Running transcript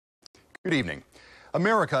Good evening.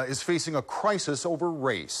 America is facing a crisis over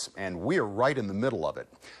race, and we're right in the middle of it.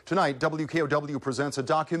 Tonight, WKOW presents a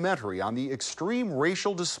documentary on the extreme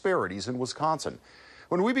racial disparities in Wisconsin.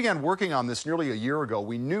 When we began working on this nearly a year ago,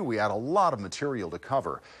 we knew we had a lot of material to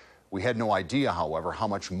cover. We had no idea, however, how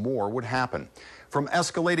much more would happen. From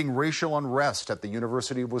escalating racial unrest at the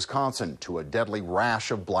University of Wisconsin to a deadly rash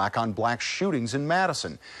of black-on-black shootings in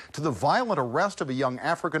Madison, to the violent arrest of a young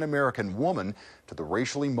African-American woman, to the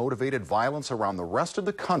racially motivated violence around the rest of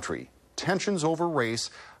the country, tensions over race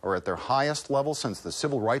are at their highest level since the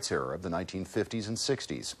civil rights era of the 1950s and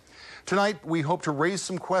 60s. Tonight, we hope to raise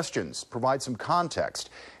some questions, provide some context,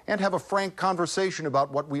 and have a frank conversation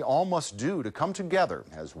about what we all must do to come together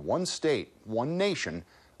as one state, one nation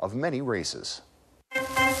of many races.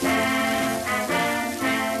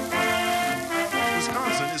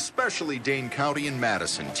 Wisconsin, especially Dane County and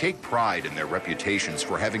Madison, take pride in their reputations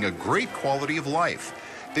for having a great quality of life.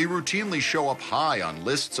 They routinely show up high on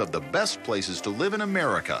lists of the best places to live in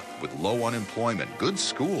America, with low unemployment, good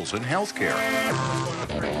schools, and health care.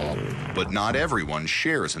 But not everyone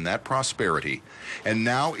shares in that prosperity. And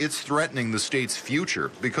now it's threatening the state's future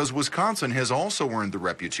because Wisconsin has also earned the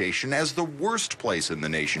reputation as the worst place in the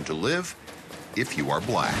nation to live if you are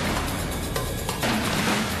black.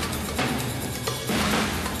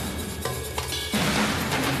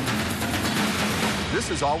 This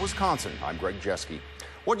is All Wisconsin. I'm Greg Jeske.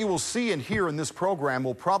 What you will see and hear in this program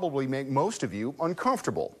will probably make most of you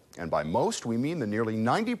uncomfortable. And by most, we mean the nearly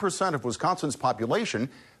 90% of Wisconsin's population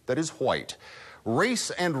that is white.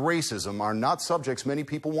 Race and racism are not subjects many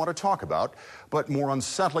people want to talk about, but more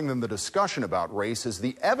unsettling than the discussion about race is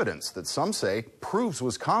the evidence that some say proves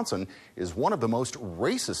Wisconsin is one of the most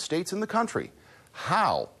racist states in the country.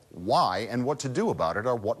 How, why, and what to do about it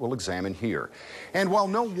are what we'll examine here. And while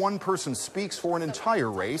no one person speaks for an entire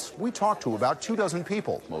race, we talk to about 24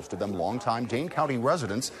 people, most of them longtime Dane County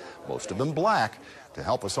residents, most of them black, to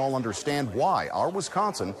help us all understand why our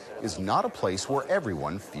Wisconsin is not a place where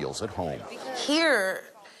everyone feels at home. Here,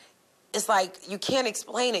 it's like you can't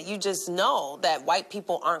explain it. You just know that white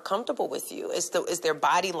people aren't comfortable with you. It's their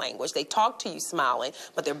body language. They talk to you smiling,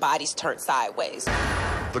 but their bodies turn sideways.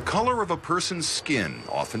 The color of a person's skin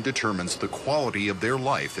often determines the quality of their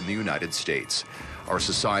life in the United States. Our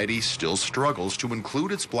society still struggles to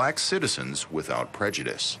include its black citizens without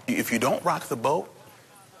prejudice. If you don't rock the boat,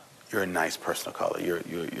 you're a nice person of color. You're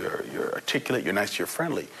articulate, you're nice, you're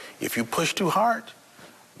friendly. If you push too hard,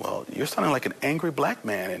 well, you're sounding like an angry black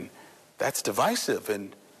man, and that's divisive.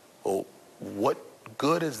 And, well, what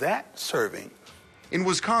good is that serving? In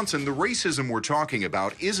Wisconsin, the racism we're talking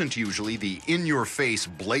about isn't usually the in-your-face,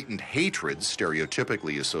 blatant hatred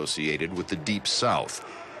stereotypically associated with the Deep South.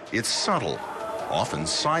 It's subtle, often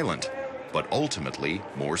silent, but ultimately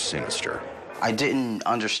more sinister. I didn't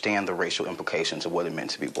understand the racial implications of what it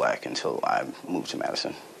meant to be black until I moved to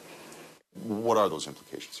Madison. What are those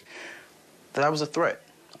implications? That I was a threat,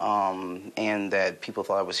 and that people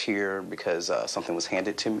thought I was here because something was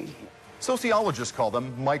handed to me. Sociologists call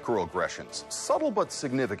them microaggressions, subtle but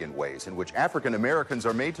significant ways in which African Americans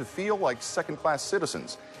are made to feel like second-class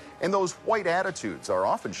citizens. And those white attitudes are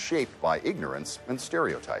often shaped by ignorance and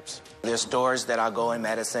stereotypes. There's stores that I'll go in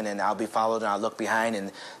Madison and I'll be followed and I'll look behind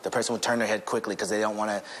and the person will turn their head quickly because they don't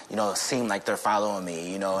want to, seem like they're following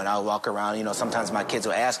me, and I'll walk around, sometimes my kids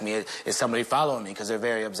will ask me, is somebody following me, because they're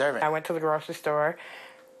very observant. I went to the grocery store.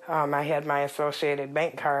 I had my Associated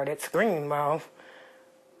Bank card. It's green. Well,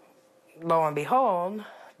 lo and behold,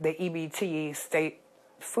 the EBT state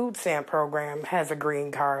food stamp program has a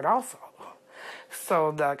green card also.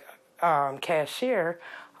 So the cashier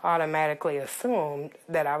automatically assumed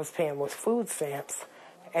that I was paying with food stamps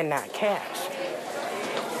and not cash.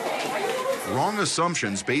 Wrong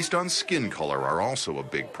assumptions based on skin color are also a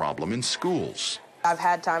big problem in schools. I've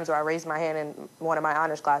had times where I raised my hand in one of my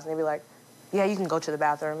honors class and they'd be like, yeah, you can go to the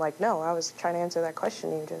bathroom. I'm like, no, I was trying to answer that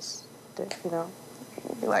question you just did, You're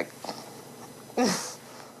like...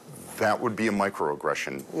 That would be a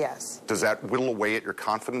microaggression. Yes. Does that whittle away at your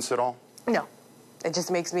confidence at all? No. It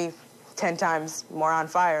just makes me 10 times more on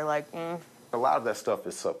fire, A lot of that stuff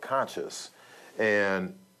is subconscious,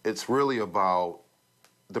 and it's really about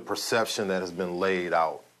the perception that has been laid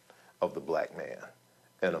out of the black man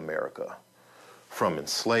in America, from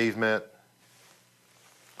enslavement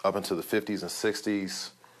up into the 50s and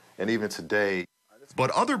 60s, and even today.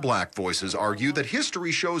 But other black voices argue that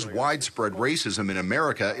history shows widespread racism in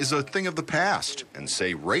America is a thing of the past and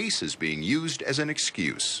say race is being used as an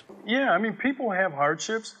excuse. Yeah, people have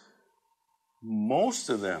hardships. Most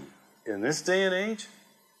of them, in this day and age,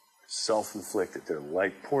 self-inflicted. They're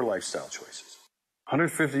poor lifestyle choices.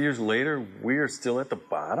 150 years later, we are still at the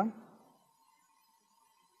bottom?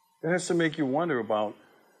 That has to make you wonder about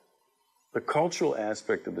the cultural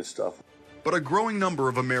aspect of this stuff. But a growing number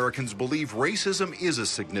of Americans believe racism is a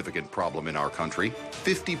significant problem in our country,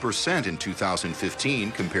 50% in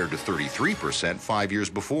 2015 compared to 33% 5 years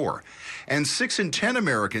before. And 6 in 10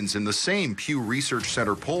 Americans in the same Pew Research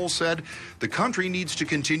Center poll said the country needs to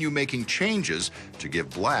continue making changes to give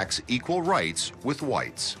blacks equal rights with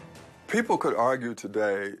whites. People could argue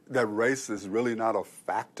today that race is really not a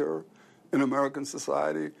factor in American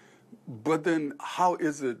society, but then how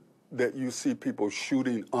is it that you see people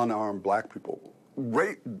shooting unarmed black people?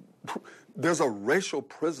 There's a racial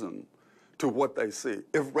prism to what they see.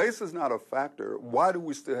 If race is not a factor, why do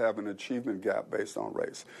we still have an achievement gap based on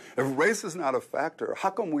race? If race is not a factor,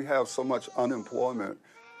 how come we have so much unemployment?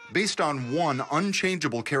 Based on one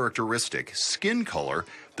unchangeable characteristic, skin color,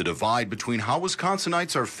 the divide between how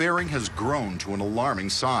Wisconsinites are faring has grown to an alarming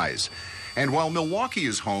size. And while Milwaukee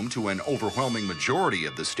is home to an overwhelming majority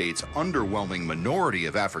of the state's underwhelming minority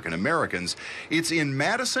of African Americans, it's in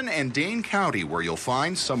Madison and Dane County where you'll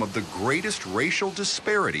find some of the greatest racial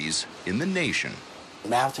disparities in the nation.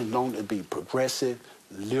 Madison is known to be progressive,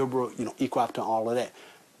 liberal, equal up to all of that.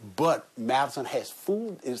 But Madison has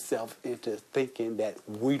fooled itself into thinking that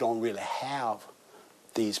we don't really have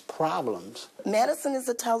these problems. Madison is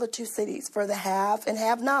a tale of two cities for the have and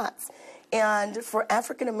have-nots. And for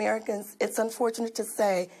African Americans, it's unfortunate to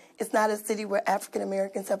say it's not a city where African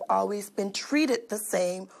Americans have always been treated the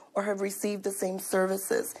same or have received the same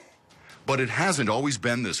services. But it hasn't always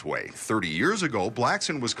been this way. 30 years ago, blacks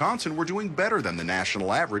in Wisconsin were doing better than the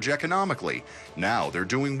national average economically. Now they're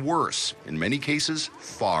doing worse, in many cases,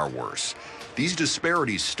 far worse. These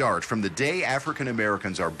disparities start from the day African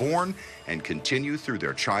Americans are born and continue through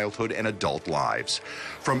their childhood and adult lives.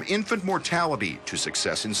 From infant mortality to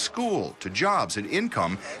success in school, to jobs and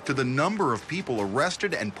income, to the number of people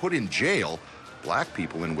arrested and put in jail, black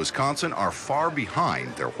people in Wisconsin are far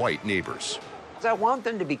behind their white neighbors. I want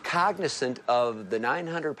them to be cognizant of the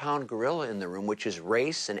 900-pound gorilla in the room, which is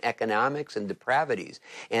race and economics and depravities,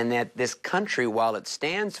 and that this country, while it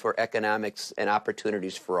stands for economics and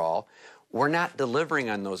opportunities for all, we're not delivering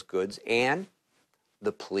on those goods, and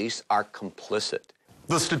the police are complicit.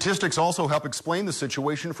 The statistics also help explain the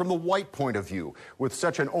situation from the white point of view. With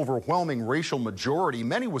such an overwhelming racial majority,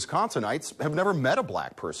 many Wisconsinites have never met a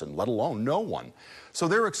black person, let alone know one. So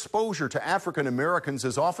their exposure to African Americans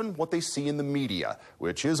is often what they see in the media,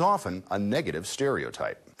 which is often a negative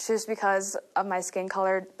stereotype. Just because of my skin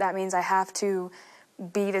color, that means I have to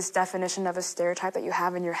be this definition of a stereotype that you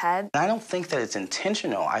have in your head. I don't think that it's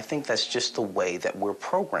intentional. I think that's just the way that we're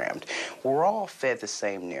programmed. We're all fed the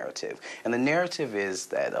same narrative. And the narrative is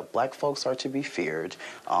that black folks are to be feared,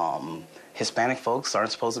 Hispanic folks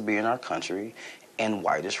aren't supposed to be in our country, and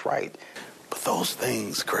white is right. But those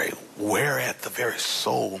things, Greg, we're at the very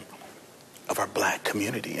soul of our black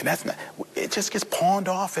community. And that's not, it just gets pawned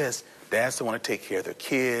off as dads don't want to take care of their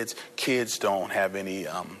kids, kids don't have any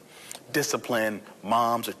discipline,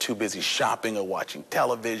 moms are too busy shopping or watching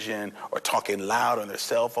television or talking loud on their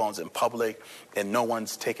cell phones in public, and no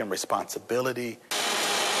one's taking responsibility.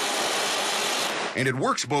 And it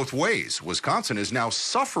works both ways. Wisconsin is now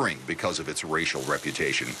suffering because of its racial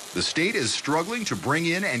reputation. The state is struggling to bring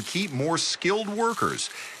in and keep more skilled workers.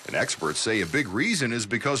 And experts say a big reason is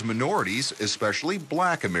because minorities, especially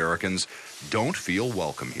black Americans, don't feel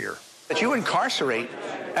welcome here. That you incarcerate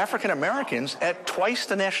African Americans at twice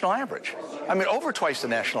the national average. I mean, over twice the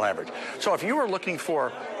national average. So if you were looking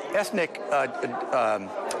for ethnic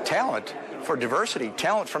talent for diversity,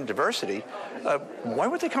 talent from diversity, why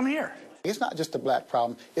would they come here? It's not just a black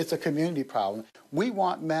problem, it's a community problem. We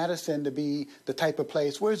want Madison to be the type of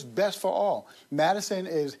place where it's best for all. Madison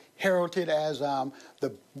is heralded as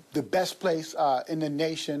the best place in the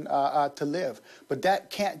nation to live. But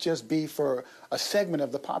that can't just be for a segment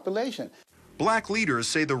of the population. Black leaders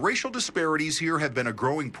say the racial disparities here have been a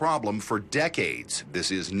growing problem for decades.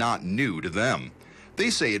 This is not new to them. They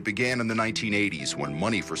say it began in the 1980s when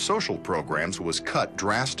money for social programs was cut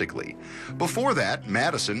drastically. Before that,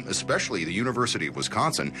 Madison, especially the University of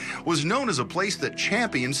Wisconsin, was known as a place that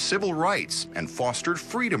championed civil rights and fostered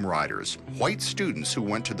freedom riders, white students who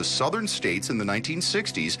went to the southern states in the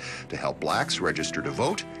 1960s to help blacks register to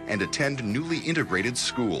vote and attend newly integrated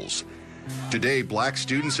schools. Today, black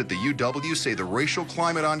students at the UW say the racial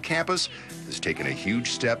climate on campus has taken a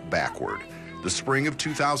huge step backward. The spring of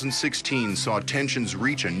 2016 saw tensions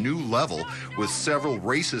reach a new level with several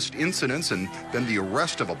racist incidents and then the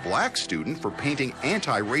arrest of a black student for painting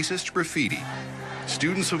anti-racist graffiti.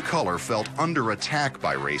 Students of color felt under attack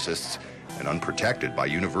by racists and unprotected by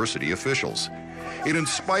university officials. It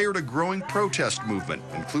inspired a growing protest movement,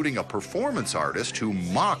 including a performance artist who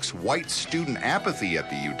mocks white student apathy at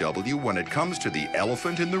the UW when it comes to the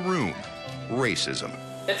elephant in the room, racism.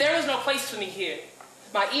 That there is no place for me here.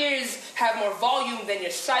 My ears have more volume than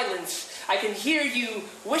your silence. I can hear you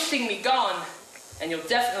wishing me gone, and you'll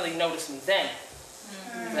definitely notice me then.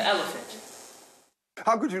 The elephant.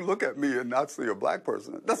 How could you look at me and not see a black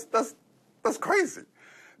person? That's crazy.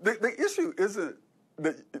 The issue isn't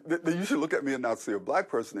that you should look at me and not see a black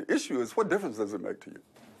person. The issue is, what difference does it make to you?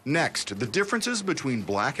 Next, the differences between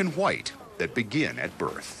black and white that begin at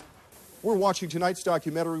birth. We're watching tonight's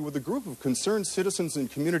documentary with a group of concerned citizens and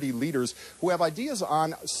community leaders who have ideas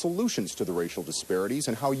on solutions to the racial disparities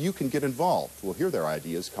and how you can get involved. We'll hear their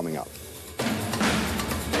ideas coming up.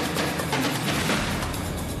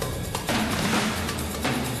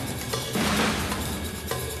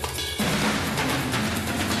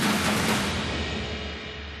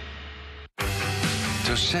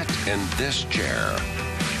 To sit in this chair,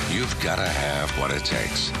 you've got to have what it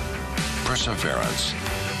takes. Perseverance,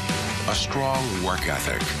 a strong work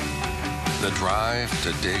ethic, the drive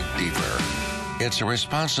to dig deeper. It's a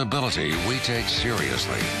responsibility we take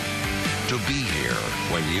seriously. To be here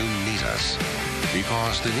when you need us,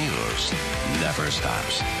 because the news never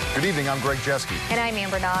stops. Good evening, I'm Greg Jeske. And I'm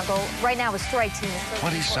Amber Noggle. Right now, a strike team is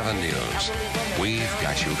 27 News. We've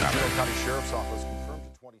got you covered. County Sheriff's Office confirmed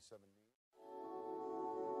to 27 News.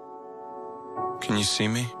 Can you see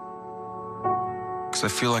me? Because I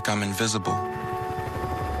feel like I'm invisible.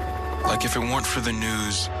 Like if it weren't for the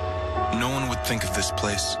news, no one would think of this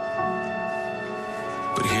place.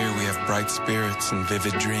 But here we have bright spirits and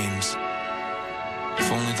vivid dreams.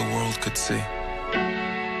 If only the world could see.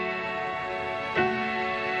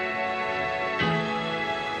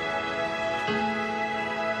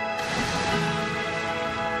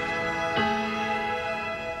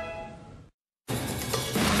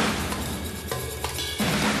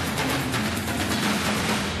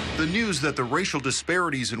 The news that the racial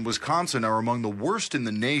disparities in Wisconsin are among the worst in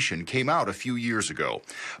the nation came out a few years ago.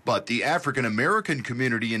 But the African American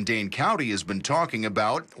community in Dane County has been talking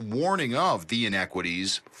about, warning of the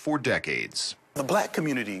inequities for decades. The black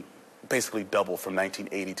community basically doubled from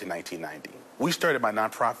 1980 to 1990. We started my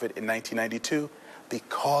nonprofit in 1992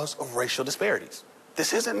 because of racial disparities.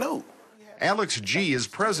 This isn't new. Alex G. is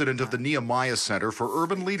president of the Nehemiah Center for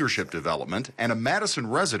Urban Leadership Development and a Madison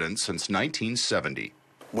resident since 1970.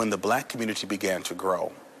 When the black community began to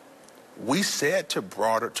grow, we said to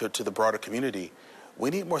the broader community, we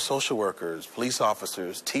need more social workers, police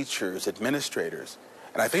officers, teachers, administrators.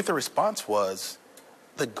 And I think the response was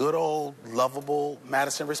the good old lovable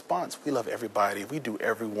Madison response. We love everybody, we do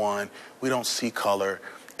everyone, we don't see color.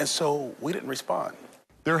 And so we didn't respond.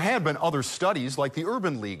 There had been other studies like the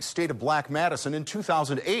Urban League's State of Black Madison in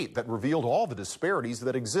 2008 that revealed all the disparities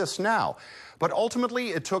that exist now. But ultimately,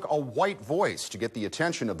 it took a white voice to get the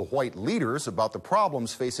attention of the white leaders about the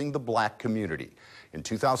problems facing the black community. In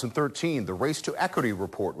 2013, the Race to Equity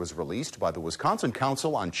report was released by the Wisconsin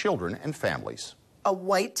Council on Children and Families. A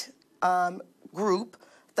white group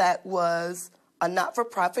that was a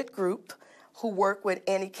not-for-profit group who work with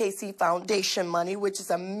Annie Casey Foundation money, which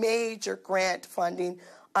is a major grant funding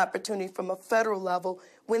opportunity from a federal level.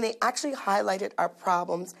 When they actually highlighted our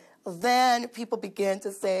problems, then people began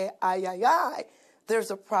to say, ay, ay, ay,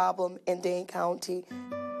 there's a problem in Dane County.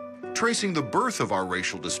 Tracing the birth of our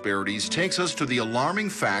racial disparities takes us to the alarming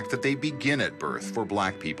fact that they begin at birth for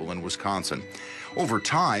black people in Wisconsin. Over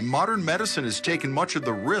time, modern medicine has taken much of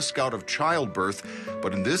the risk out of childbirth,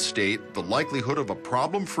 but in this state, the likelihood of a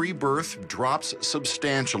problem-free birth drops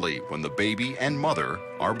substantially when the baby and mother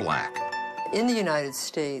are black. In the United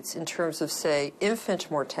States, in terms of, say, infant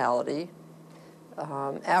mortality,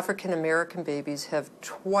 African American babies have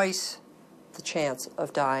twice the chance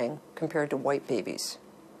of dying compared to white babies.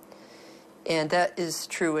 And that is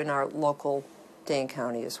true in our local Dane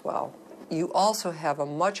County as well. You also have a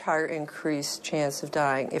much higher increased chance of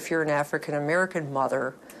dying if you're an African American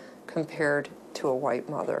mother compared to a white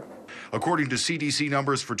mother. According to CDC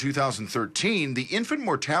numbers for 2013, the infant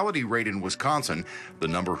mortality rate in Wisconsin, the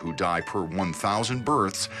number who die per 1,000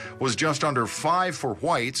 births, was just under 5 for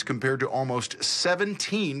whites compared to almost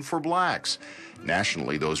 17 for blacks.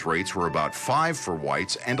 Nationally, those rates were about 5 for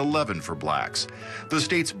whites and 11 for blacks. The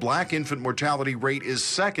state's black infant mortality rate is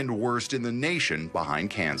second worst in the nation behind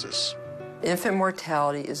Kansas. Infant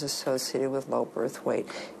mortality is associated with low birth weight,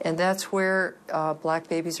 and that's where black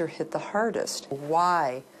babies are hit the hardest.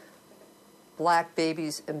 Why black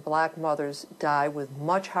babies and black mothers die with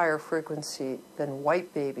much higher frequency than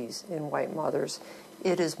white babies in white mothers?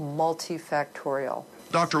 It is multifactorial.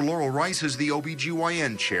 Dr. Laurel Rice is the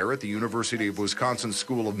OBGYN chair at the University of Wisconsin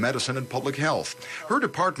School of Medicine and Public Health. Her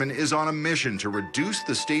department is on a mission to reduce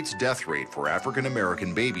the state's death rate for African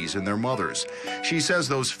American babies and their mothers. She says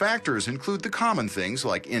those factors include the common things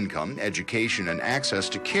like income, education, and access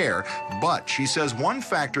to care, but she says one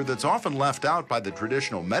factor that's often left out by the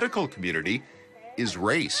traditional medical community is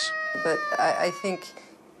race. But I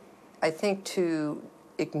think to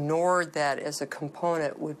ignore that as a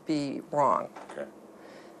component would be wrong. Okay.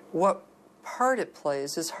 What part it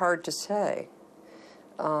plays is hard to say.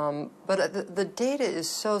 But the data is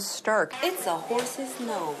so stark. It's a horse's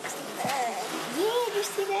nose. Yeah, you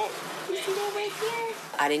see that? You see that right here?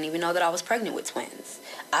 I didn't even know that I was pregnant with twins.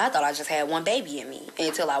 I thought I just had one baby in me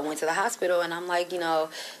until I went to the hospital, and I'm like, you know,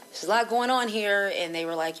 there's a lot going on here, and they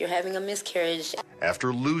were like, you're having a miscarriage.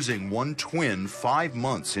 After losing one twin 5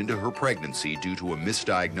 months into her pregnancy due to a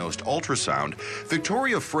misdiagnosed ultrasound,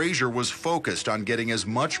 Victoria Frazier was focused on getting as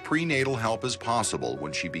much prenatal help as possible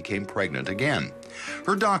when she became pregnant again.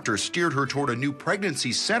 Her doctor steered her toward a new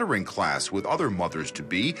pregnancy centering class with other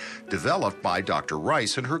mothers-to-be, developed by Dr.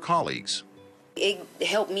 Rice and her colleagues. It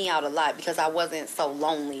helped me out a lot because I wasn't so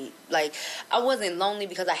lonely. Like, I wasn't lonely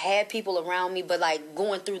because I had people around me, but like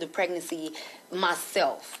going through the pregnancy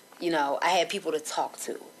myself, you know, I had people to talk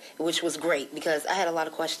to, which was great because I had a lot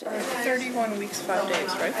of questions. 31 weeks, 5 days,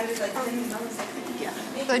 right? Yeah.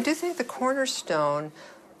 I do think the cornerstone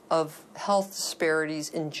of health disparities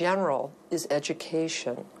in general is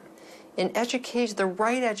education. In education, the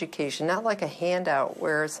right education, not like a handout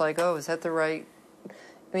where it's like, oh, is that the right,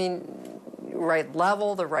 right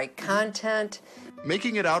level, the right content.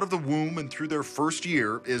 Making it out of the womb and through their first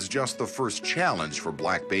year is just the first challenge for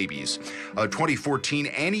black babies. A 2014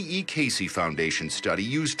 Annie E. Casey Foundation study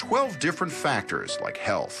used 12 different factors like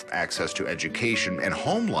health, access to education, and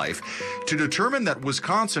home life to determine that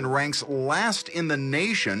Wisconsin ranks last in the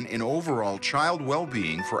nation in overall child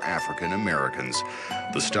well-being for African Americans.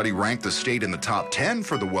 The study ranked the state in the top 10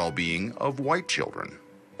 for the well-being of white children.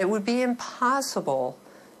 It would be impossible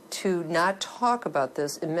to not talk about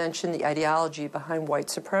this and mention the ideology behind white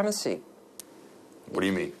supremacy. What do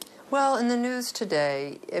you mean? Well, in the news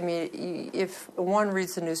today, I mean, if one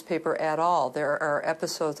reads the newspaper at all, there are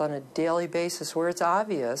episodes on a daily basis where it's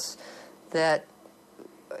obvious that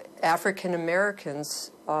African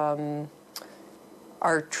Americans are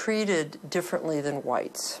treated differently than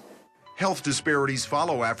whites. Health disparities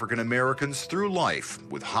follow African Americans through life,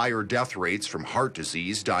 with higher death rates from heart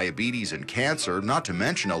disease, diabetes, and cancer, not to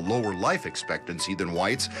mention a lower life expectancy than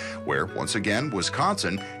whites, where, once again,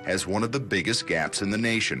 Wisconsin has one of the biggest gaps in the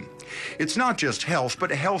nation. It's not just health,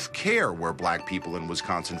 but health care where black people in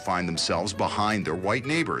Wisconsin find themselves behind their white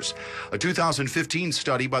neighbors. A 2015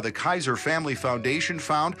 study by the Kaiser Family Foundation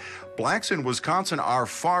found blacks in Wisconsin are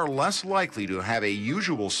far less likely to have a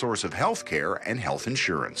usual source of health care and health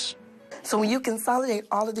insurance. So when you consolidate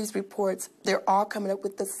all of these reports, they're all coming up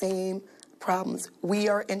with the same problems. We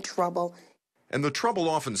are in trouble. And the trouble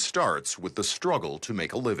often starts with the struggle to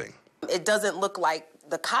make a living. It doesn't look like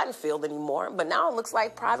the cotton field anymore, but now it looks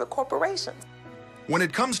like private corporations. When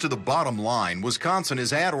it comes to the bottom line, Wisconsin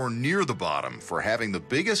is at or near the bottom for having the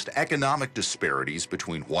biggest economic disparities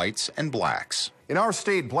between whites and blacks. In our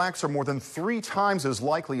state, blacks are more than 3 times as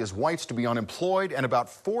likely as whites to be unemployed and about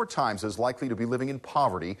 4 times as likely to be living in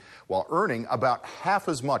poverty, while earning about half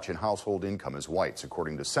as much in household income as whites,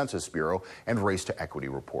 according to Census Bureau and Race to Equity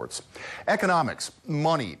reports. Economics,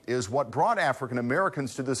 money, is what brought African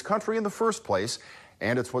Americans to this country in the first place,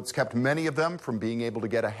 and it's what's kept many of them from being able to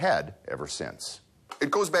get ahead ever since. It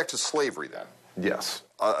goes back to slavery, then. Yes.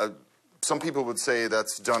 Some people would say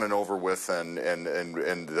that's done and over with, and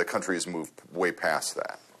the country has moved way past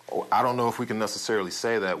that. I don't know if we can necessarily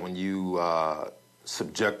say that when you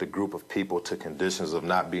subject a group of people to conditions of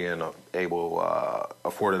not being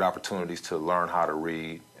afforded opportunities to learn how to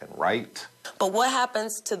read and write. But what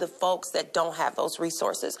happens to the folks that don't have those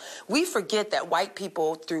resources? We forget that white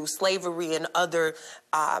people, through slavery and other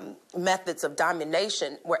methods of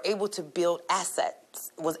domination, were able to build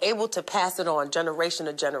assets, was able to pass it on generation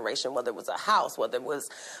to generation, whether it was a house, whether it was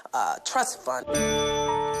a trust fund.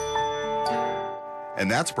 And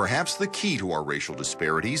that's perhaps the key to our racial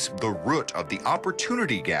disparities, the root of the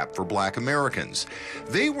opportunity gap for black Americans.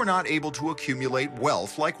 They were not able to accumulate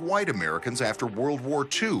wealth like white Americans after World War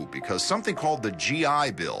II because something called the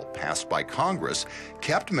GI Bill, passed by Congress,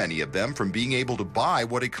 kept many of them from being able to buy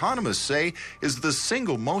what economists say is the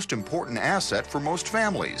single most important asset for most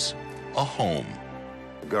families, a home.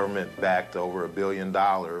 The government backed over $1 billion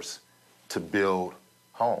to build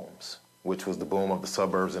homes, which was the boom of the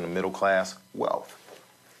suburbs and the middle class wealth.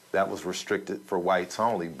 that was restricted for whites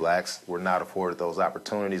only. Blacks were not afforded those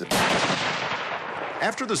opportunities.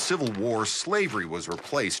 After the Civil War, slavery was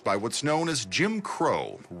replaced by what's known as Jim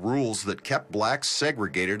Crow, rules that kept blacks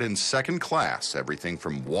segregated in second class, everything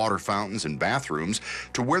from water fountains and bathrooms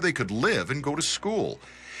to where they could live and go to school.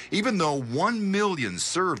 Even though 1 million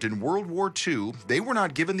served in World War II, they were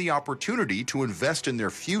not given the opportunity to invest in their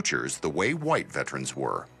futures the way white veterans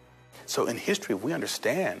were. So in history, we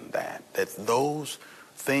understand that those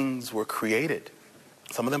things were created,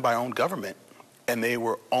 some of them by our own government, and they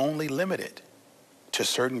were only limited to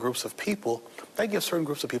certain groups of people. That gives certain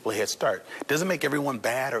groups of people a head start. Doesn't make everyone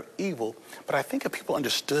bad or evil, but I think if people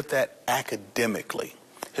understood that academically,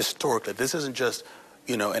 historically, this isn't just,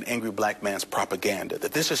 you know, an angry black man's propaganda,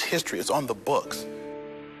 that this is history, it's on the books.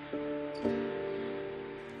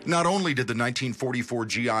 Not only did the 1944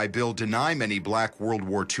 GI Bill deny many black World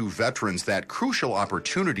War II veterans that crucial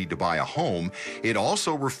opportunity to buy a home, it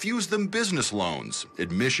also refused them business loans,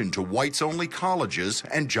 admission to whites-only colleges,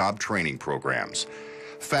 and job training programs.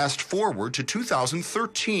 Fast forward to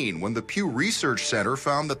 2013, when the Pew Research Center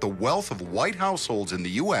found that the wealth of white households in the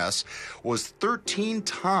U.S. was 13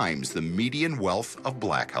 times the median wealth of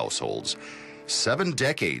black households. 7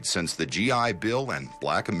 decades since the GI Bill, and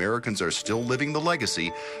black Americans are still living the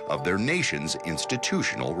legacy of their nation's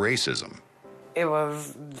institutional racism. It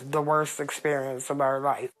was the worst experience of our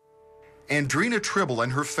life. Andrina Tribble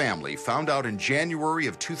and her family found out in January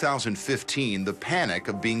of 2015 the panic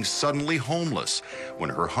of being suddenly homeless. When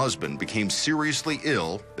her husband became seriously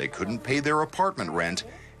ill, they couldn't pay their apartment rent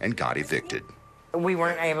and got evicted. We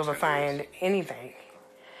weren't able to find anything.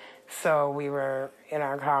 So we were in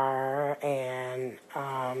our car and...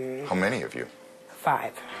 How many of you?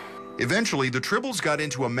 5. Eventually, the Tribbles got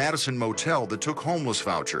into a Madison motel that took homeless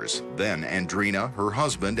vouchers. Then Andrina, her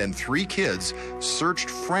husband, and 3 kids searched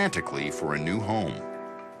frantically for a new home.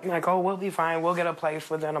 Like, oh, we'll be fine. We'll get a place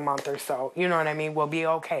within a month or so. You know what I mean? We'll be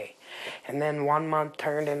okay. And then 1 month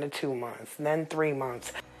turned into 2 months, then 3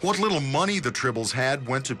 months. What little money the Tribbles had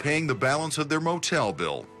went to paying the balance of their motel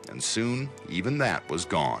bill. And soon, even that was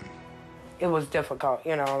gone. It was difficult,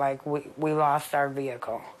 you know, like we lost our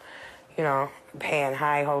vehicle, you know, paying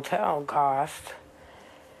high hotel costs.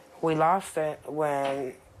 We lost it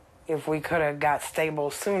when, if we could have got stable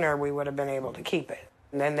sooner, we would have been able to keep it.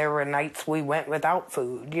 And then there were nights we went without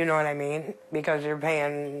food, you know what I mean? Because you're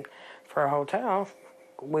paying for a hotel,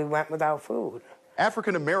 we went without food.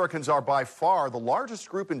 African Americans are by far the largest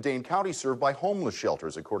group in Dane County served by homeless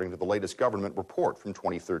shelters, according to the latest government report from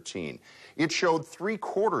 2013. It showed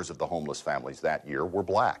 3/4 of the homeless families that year were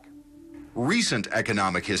black. Recent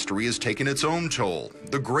economic history has taken its own toll.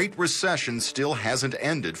 The Great Recession still hasn't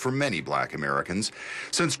ended for many black Americans.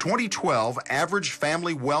 Since 2012, average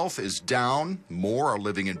family wealth is down, more are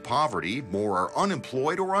living in poverty, more are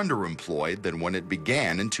unemployed or underemployed than when it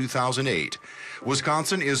began in 2008.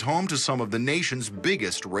 Wisconsin is home to some of the nation's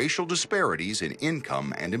biggest racial disparities in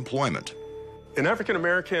income and employment. An African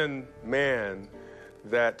American man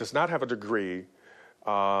that does not have a degree,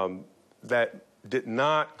 that did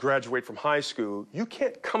not graduate from high school, you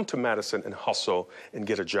can't come to Madison and hustle and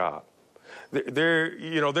get a job.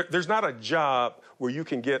 There's not a job where you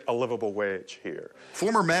can get a livable wage here.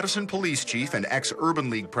 Former Madison Police Chief and ex-Urban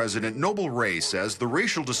League President Noble Ray says the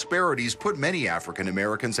racial disparities put many African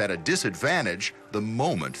Americans at a disadvantage the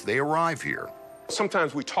moment they arrive here.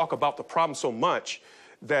 Sometimes we talk about the problem so much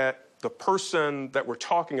that the person that we're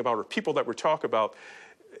talking about, or people that we're talking about,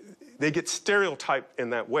 they get stereotyped in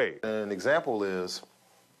that way. An example is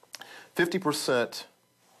 50%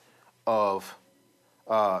 of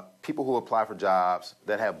people who apply for jobs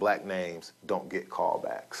that have black names don't get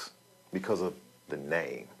callbacks because of the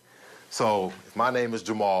name. So if my name is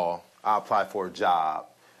Jamal, I apply for a job,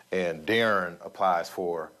 and Darren applies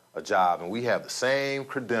for a job, and we have the same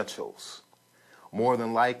credentials. More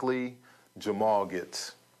than likely, Jamal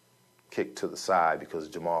gets kicked to the side because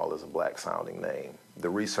Jamal is a black-sounding name. The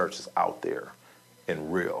research is out there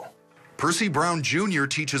and real. Percy Brown Jr.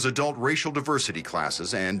 teaches adult racial diversity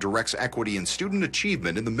classes and directs equity and student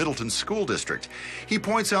achievement in the Middleton School District. He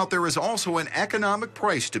points out there is also an economic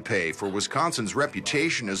price to pay for Wisconsin's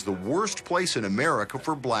reputation as the worst place in America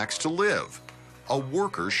for blacks to live: a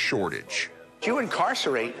worker shortage. You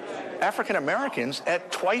incarcerate African Americans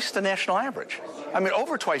at twice the national average. I mean,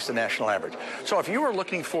 over twice the national average. So if you were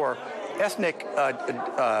looking for ethnic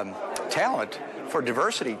talent for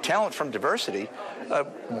diversity, talent from diversity,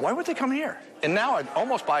 why would they come here? And now,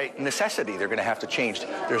 almost by necessity, they're going to have to change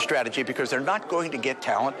their strategy because they're not going to get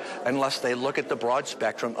talent unless they look at the broad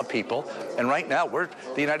spectrum of people. And right now,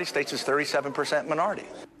 the United States is 37% minority.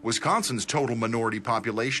 Wisconsin's total minority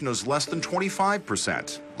population is less than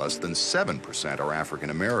 25%. Less than 7% are African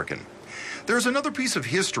American. There's another piece of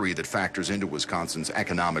history that factors into Wisconsin's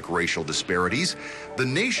economic racial disparities: the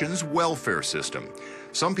nation's welfare system.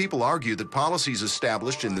 Some people argue that policies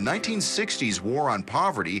established in the 1960s war on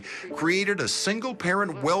poverty created a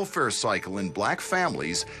single-parent welfare cycle in black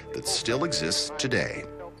families that still exists today.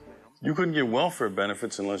 You couldn't get welfare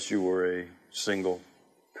benefits unless you were a single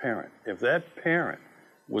parent. If that parent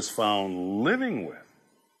was found living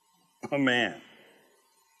with a man,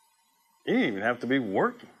 he didn't even have to be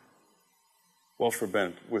working. Welfare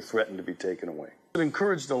benefits were threatened to be taken away. It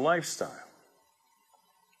encouraged a lifestyle.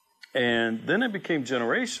 And then it became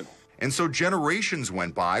generational. And so generations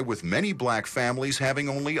went by with many black families having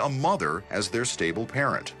only a mother as their stable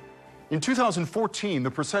parent. In 2014,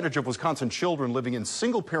 the percentage of Wisconsin children living in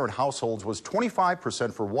single-parent households was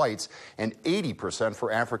 25% for whites and 80%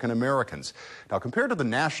 for African Americans. Now, compared to the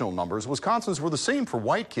national numbers, Wisconsin's were the same for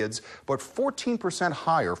white kids, but 14%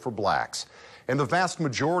 higher for blacks. And the vast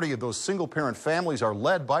majority of those single-parent families are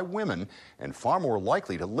led by women and far more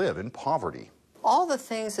likely to live in poverty. All the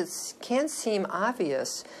things that can seem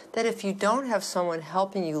obvious, that if you don't have someone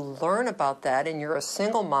helping you learn about that and you're a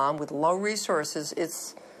single mom with low resources,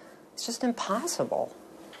 it's just impossible.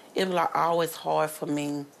 It was always hard for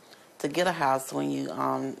me to get a house when you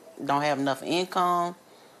don't have enough income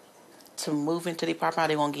to move into the apartment.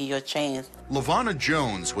 They won't give you a chance. LaVonna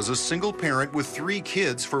Jones was a single parent with 3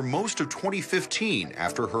 kids for most of 2015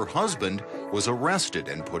 after her husband was arrested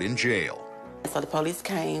and put in jail. So the police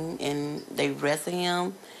came and they arrested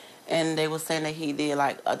him, and they were saying that he did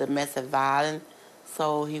like a domestic violence,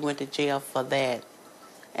 so he went to jail for that.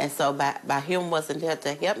 And so by him wasn't there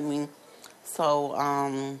to help me, so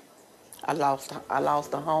I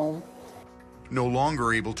lost the home. No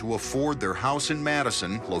longer able to afford their house in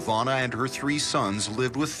Madison, LaVonna and her 3 sons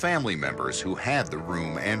lived with family members who had the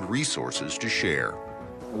room and resources to share.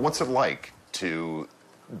 What's it like to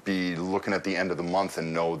be looking at the end of the month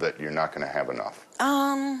and know that you're not going to have enough?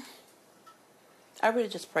 I really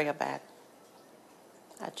just pray about it.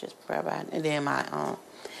 I just pray about it. And then my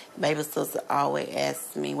baby sister always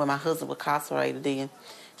asks me, when my husband was incarcerated, then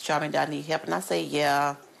she told me that I need help. And I say,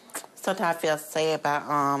 yeah. Sometimes I feel sad about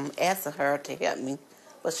asking her to help me,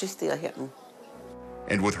 but she still helped me.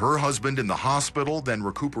 And with her husband in the hospital, then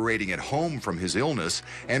recuperating at home from his illness,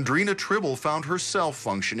 Andrina Tribble found herself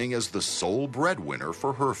functioning as the sole breadwinner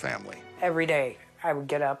for her family. Every day, I would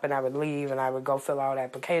get up and I would leave and I would go fill out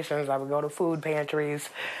applications. I would go to food pantries.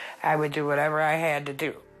 I would do whatever I had to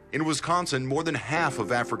do. In Wisconsin, more than half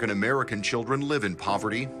of African American children live in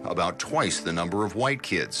poverty, about twice the number of white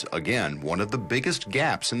kids. Again, one of the biggest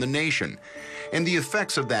gaps in the nation. And the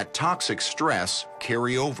effects of that toxic stress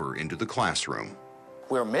carry over into the classroom.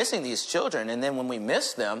 We're missing these children, and then when we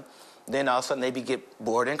miss them, then all of a sudden they get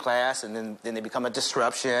bored in class, and then they become a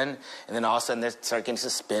disruption, and then all of a sudden they start getting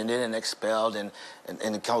suspended and expelled, and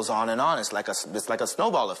it goes on and on. It's like a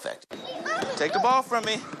snowball effect. Take the ball from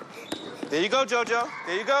me. There you go, JoJo.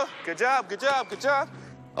 There you go. Good job, good job, good job.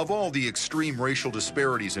 Of all the extreme racial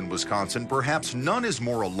disparities in Wisconsin, perhaps none is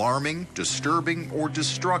more alarming, disturbing, or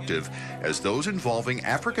destructive as those involving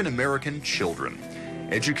African American children.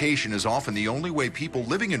 Education is often the only way people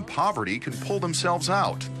living in poverty can pull themselves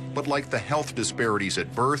out. But like the health disparities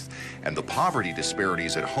at birth and the poverty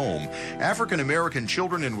disparities at home, African American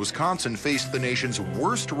children in Wisconsin face the nation's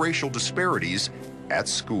worst racial disparities at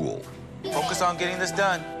school. Focus on getting this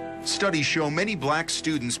done. Studies show many black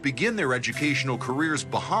students begin their educational careers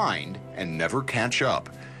behind and never catch up.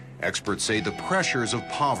 Experts say the pressures of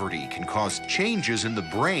poverty can cause changes in the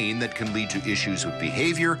brain that can lead to issues with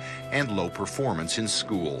behavior and low performance in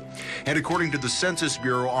school. And according to the Census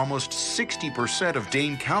Bureau, almost 60% of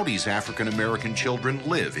Dane County's African American children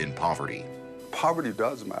live in poverty. Poverty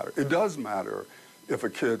does matter. It does matter if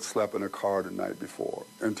a kid slept in a car the night before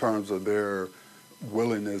in terms of their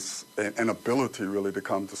willingness and ability really to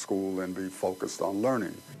come to school and be focused on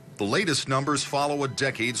learning. The latest numbers follow a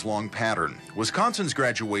decades-long pattern. Wisconsin's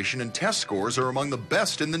graduation and test scores are among the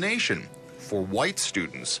best in the nation for white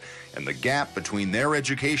students, and the gap between their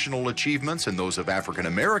educational achievements and those of African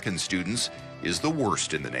American students is the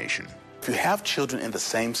worst in the nation. If you have children in the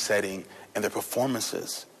same setting and their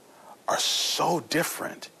performances are so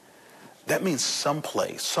different, that means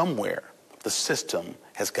someplace, somewhere, the system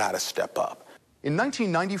has got to step up. In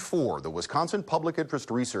 1994, the Wisconsin Public Interest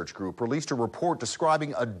Research Group released a report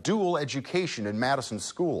describing a dual education in Madison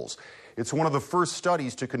schools. It's one of the first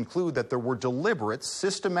studies to conclude that there were deliberate,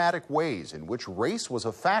 systematic ways in which race was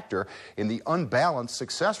a factor in the unbalanced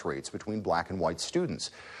success rates between black and white students.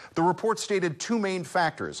 The report stated two main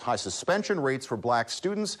factors: high suspension rates for black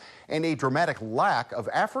students and a dramatic lack of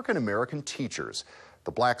African American teachers.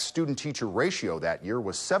 The black student-teacher ratio that year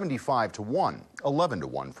was 75-1,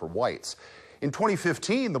 11-1 for whites. In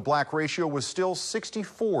 2015, the black ratio was still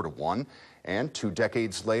 64-1, and 2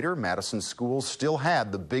 decades later, Madison schools still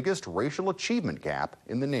had the biggest racial achievement gap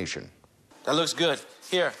in the nation. That looks good.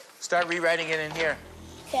 Here, start rewriting it in here.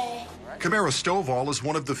 Okay. Camara Stovall is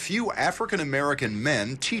one of the few African-American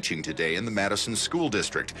men teaching today in the Madison School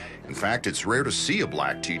District. In fact, it's rare to see a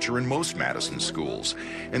black teacher in most Madison schools.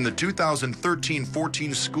 In the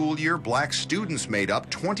 2013-14 school year, black students made up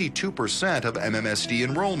 22% of MMSD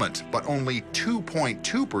enrollment, but only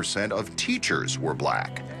 2.2% of teachers were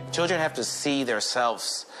black. Children have to see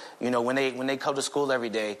themselves. You know, when they come to school every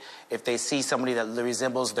day, if they see somebody that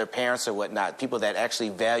resembles their parents or whatnot, people that actually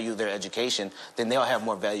value their education, then they'll have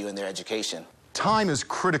more value in their education. Time is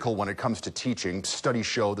critical when it comes to teaching. Studies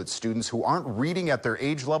show that students who aren't reading at their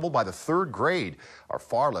age level by the 3rd grade are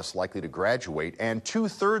far less likely to graduate, and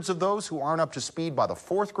 2/3 of those who aren't up to speed by the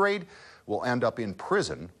 4th grade will end up in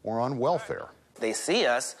prison or on welfare. They see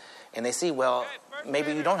us and they see, well,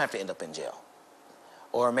 maybe you don't have to end up in jail.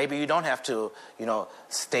 Or maybe you don't have to, you know,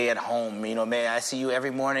 stay at home. You know, may I see you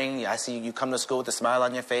every morning. I see you come to school with a smile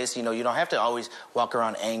on your face. You know, you don't have to always walk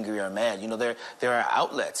around angry or mad. You know, there are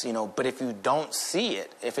outlets, you know, but if you don't see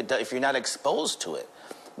it, if you're not exposed to it,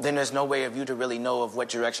 then there's no way of you to really know of what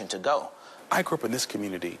direction to go. I grew up in this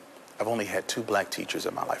community. I've only had 2 black teachers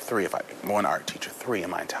in my life, 3 if I, 1 art teacher, 3 in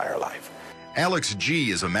my entire life. Alex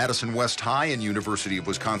G. is a Madison West High and University of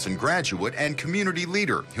Wisconsin graduate and community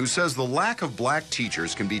leader who says the lack of black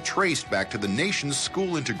teachers can be traced back to the nation's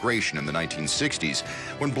school integration in the 1960s,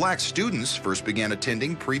 when black students first began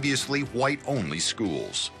attending previously white-only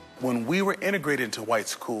schools. When we were integrated into white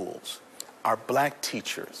schools, our black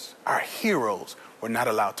teachers, our heroes, were not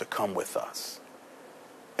allowed to come with us.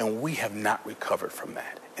 And we have not recovered from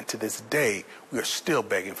that. And to this day, we are still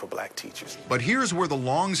begging for black teachers. But here's where the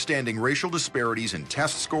long-standing racial disparities in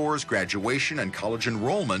test scores, graduation, and college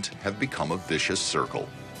enrollment have become a vicious circle.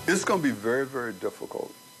 It's going to be very, very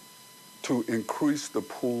difficult to increase the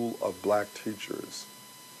pool of black teachers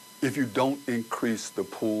if you don't increase the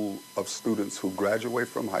pool of students who graduate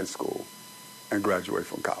from high school and graduate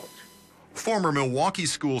from college. Former Milwaukee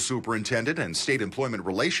school superintendent and state employment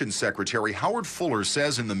relations secretary Howard Fuller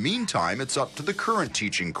says in the meantime it's up to the current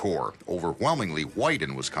teaching corps, overwhelmingly white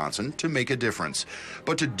in Wisconsin, to make a difference.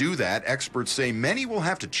 But to do that, experts say many will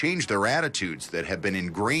have to change their attitudes that have been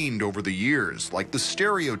ingrained over the years, like the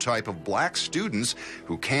stereotype of black students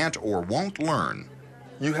who can't or won't learn.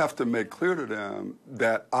 You have to make clear to them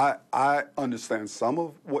that I understand some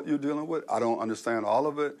of what you're dealing with. I don't understand all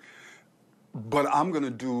of it. But I'm going to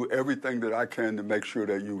do everything that I can to make sure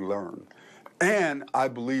that you learn. And I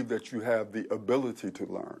believe that you have the ability to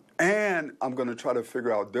learn. And I'm going to try to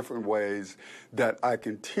figure out different ways that I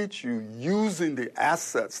can teach you using the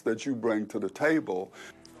assets that you bring to the table.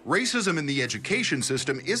 Racism in the education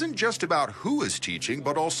system isn't just about who is teaching,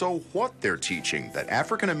 but also what they're teaching, that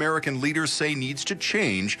African American leaders say needs to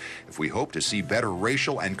change if we hope to see better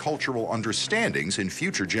racial and cultural understandings in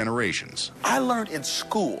future generations. I learned in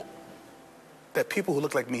school that people who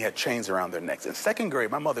looked like me had chains around their necks. In 2nd grade,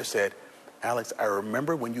 my mother said, Alex, I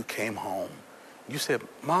remember when you came home. You said,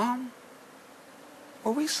 Mom,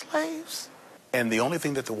 were we slaves? And the only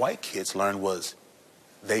thing that the white kids learned was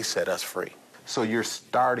they set us free. So you're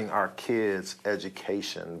starting our kids'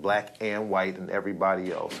 education, black and white and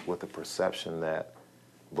everybody else, with the perception that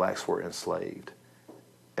blacks were enslaved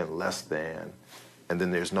and less than. And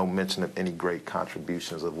then there's no mention of any great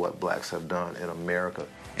contributions of what blacks have done in America.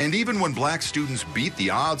 And even when black students beat the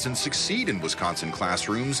odds and succeed in Wisconsin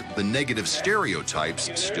classrooms, the negative stereotypes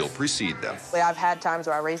still precede them. I've had times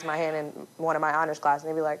where I raise my hand in one of my honors class and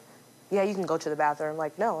they'd be like, yeah, you can go to the bathroom. I'm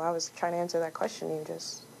like, no, I was trying to answer that question you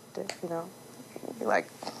just did, you know. You're like...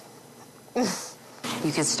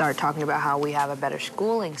 You could start talking about how we have a better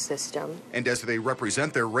schooling system. And as they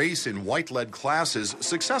represent their race in white-led classes,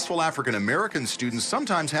 successful African-American students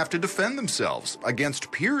sometimes have to defend themselves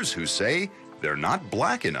against peers who say they're not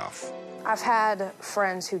black enough. I've had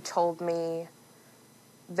friends who told me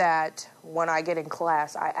that when I get in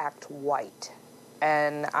class, I act white.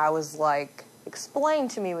 And I was like, explain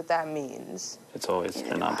to me what that means. It's always,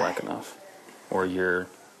 you're not black enough. Or you're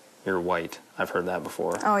white. I've heard that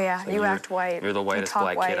before. Oh, yeah, so you act white. You're the whitest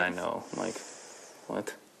black white. kid I know. I'm like,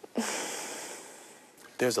 what?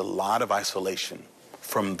 There's a lot of isolation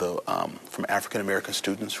from African American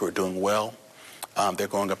students who are doing well. They're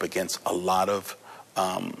going up against a lot of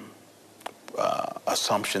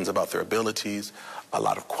assumptions about their abilities, a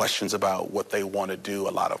lot of questions about what they want to do, a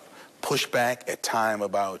lot of pushback at time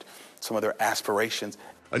about some of their aspirations.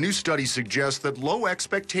 A new study suggests that low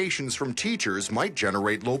expectations from teachers might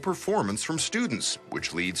generate low performance from students,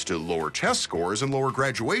 which leads to lower test scores and lower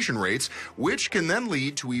graduation rates, which can then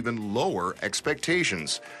lead to even lower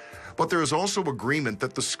expectations. But there is also agreement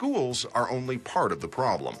that the schools are only part of the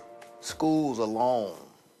problem. Schools alone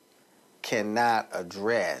cannot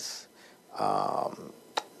address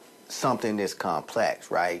something this complex,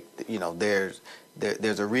 right? You know,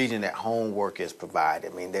 there's a reason that homework is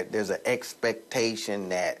provided. I mean, there's an expectation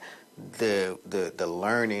that the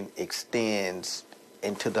learning extends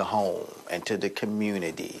into the home, into the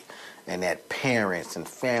community, and that parents and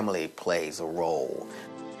family plays a role.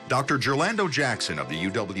 Dr. Gerlando Jackson of the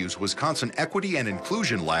UW's Wisconsin Equity and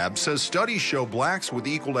Inclusion Lab says studies show blacks with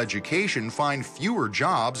equal education find fewer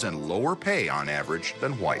jobs and lower pay on average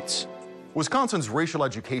than whites. Wisconsin's racial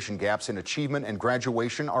education gaps in achievement and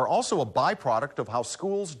graduation are also a byproduct of how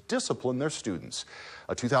schools discipline their students.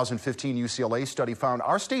 A 2015 UCLA study found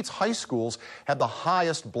our state's high schools had the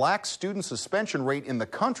highest black student suspension rate in the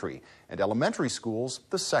country, and elementary schools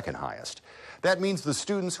the second highest. That means the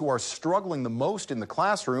students who are struggling the most in the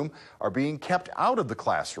classroom are being kept out of the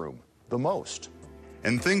classroom the most.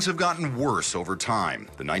 And things have gotten worse over time.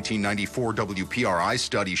 The 1994 WPRI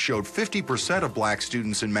study showed 50% of black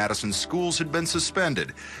students in Madison's schools had been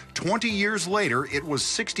suspended. 20 years later, it was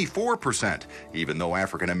 64%, even though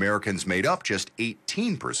African Americans made up just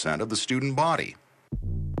 18% of the student body.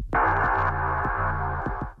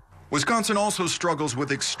 Wisconsin also struggles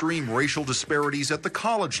with extreme racial disparities at the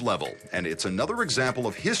college level, and it's another example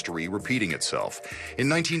of history repeating itself. In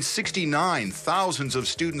 1969, thousands of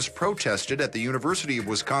students protested at the University of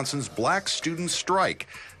Wisconsin's Black Student Strike,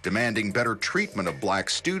 demanding better treatment of black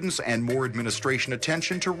students and more administration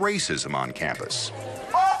attention to racism on campus.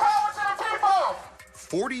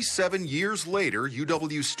 47 years later,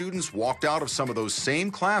 UW students walked out of some of those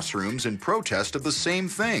same classrooms in protest of the same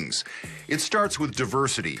things. It starts with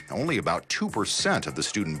diversity. Only about 2% of the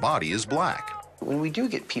student body is black. When we do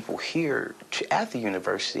get people here at the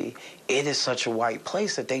university, it is such a white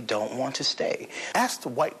place that they don't want to stay. Ask the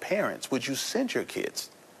white parents, would you send your kids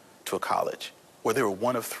to a college where there were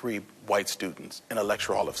one of 3 white students in a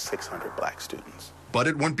lecture hall of 600 black students? But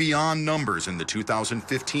it went beyond numbers in the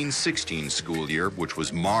 2015-16 school year, which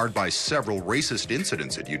was marred by several racist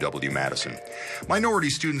incidents at UW-Madison. Minority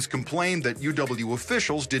students complained that UW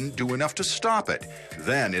officials didn't do enough to stop it.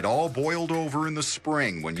 Then it all boiled over in the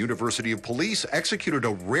spring when University of Police executed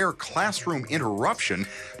a rare classroom interruption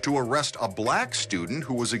to arrest a black student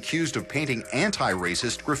who was accused of painting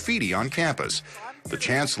anti-racist graffiti on campus. The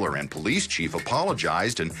chancellor and police chief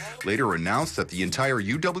apologized and later announced that the entire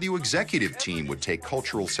UW executive team would take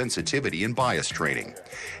cultural sensitivity and bias training.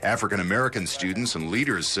 African-American students and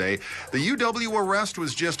leaders say the UW arrest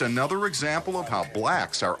was just another example of how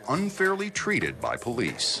blacks are unfairly treated by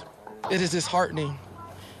police. It is disheartening,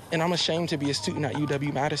 and I'm ashamed to be a student at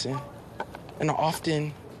UW-Madison, and I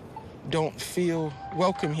often don't feel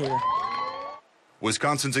welcome here.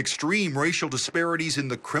 Wisconsin's extreme racial disparities in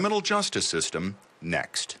the criminal justice system,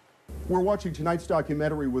 next. We're watching tonight's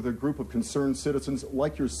documentary with a group of concerned citizens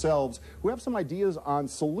like yourselves who have some ideas on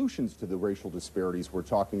solutions to the racial disparities we're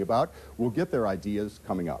talking about. We'll get their ideas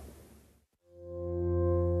coming up.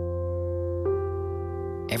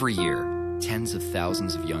 Every year, tens of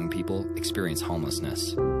thousands of young people experience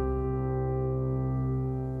homelessness.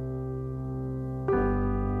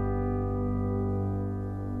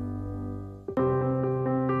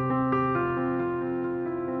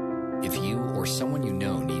 If you or someone you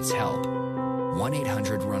know needs help,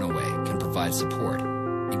 1-800-RUNAWAY can provide support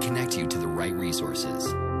and connect you to the right resources.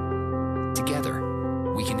 Together,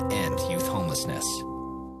 we can end youth homelessness.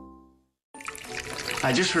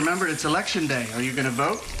 I just remembered it's election day. Are you going to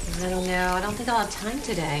vote? I don't know. I don't think I'll have time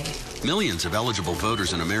today. Millions of eligible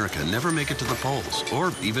voters in America never make it to the polls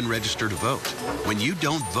or even register to vote. When you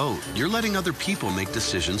don't vote, you're letting other people make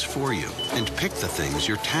decisions for you and pick the things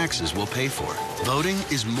your taxes will pay for. Voting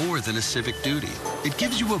is more than a civic duty. It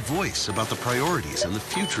gives you a voice about the priorities and the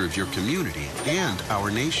future of your community and our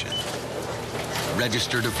nation.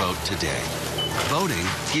 Register to vote today. Voting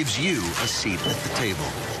gives you a seat at the table.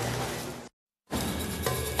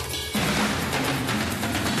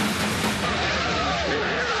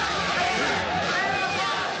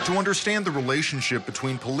 To understand the relationship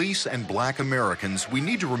between police and black Americans, we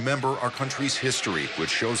need to remember our country's history, which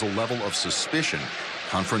shows a level of suspicion,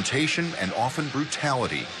 confrontation, and often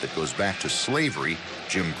brutality that goes back to slavery,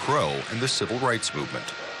 Jim Crow, and the Civil Rights Movement.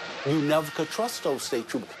 You never could trust those state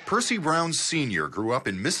troopers. Percy Brown Sr. grew up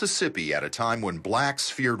in Mississippi at a time when blacks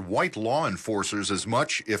feared white law enforcers as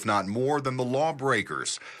much, if not more, than the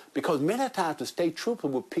lawbreakers. Because many times the state trooper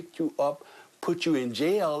would pick you up, put you in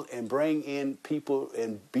jail, and bring in people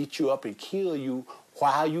and beat you up and kill you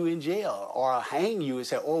while you in jail, or hang you and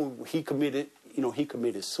say, oh, he committed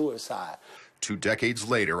suicide. 2 decades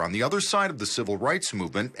later, on the other side of the civil rights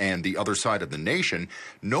movement and the other side of the nation,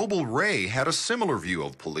 Noble Ray had a similar view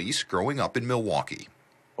of police growing up in Milwaukee.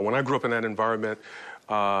 When I grew up in that environment,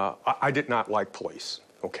 I did not like police,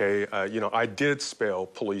 okay? I did spell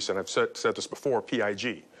police, and I've said this before,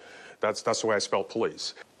 P-I-G. That's the way I spelled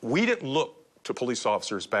police. We didn't look to police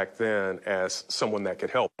officers back then as someone that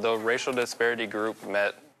could help. The racial disparity group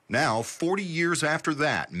met. Now, 40 years after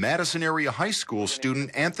that, Madison area high school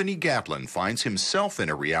student Anthony Gatlin finds himself in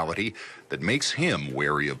a reality that makes him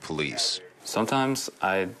wary of police. Sometimes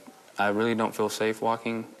I really don't feel safe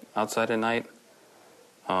walking outside at night,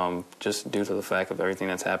 just due to the fact of everything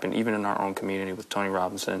that's happened, even in our own community with Tony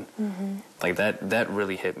Robinson. Like that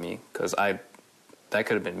really hit me, because that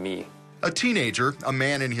could have been me. A teenager, a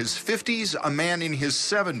man in his 50s, a man in his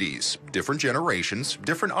 70s. Different generations,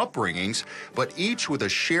 different upbringings, but each with a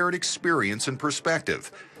shared experience and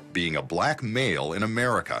perspective, being a black male in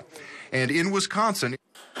America. And in Wisconsin,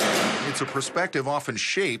 it's a perspective often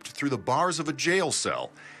shaped through the bars of a jail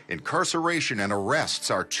cell. Incarceration and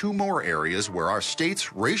arrests are 2 more areas where our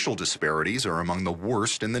state's racial disparities are among the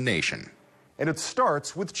worst in the nation. And it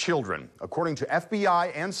starts with children. According to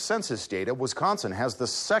FBI and census data, Wisconsin has the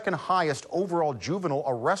 2nd highest overall juvenile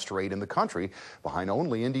arrest rate in the country, behind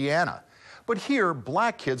only Indiana. But here,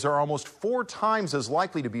 black kids are almost 4 times as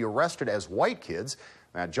likely to be arrested as white kids.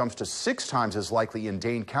 That jumps to 6 times as likely in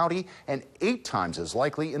Dane County and 8 times as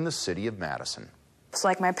likely in the city of Madison. It's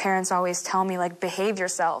like my parents always tell me, like, behave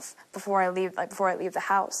yourself before I leave the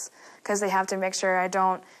house, because they have to make sure I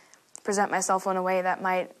don't present myself in a way that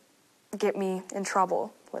might get me in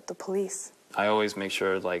trouble with the police. I always make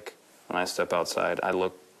sure, like, when I step outside, I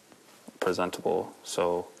look presentable.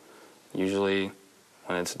 So usually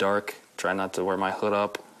when it's dark, try not to wear my hood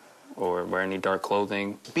up or wear any dark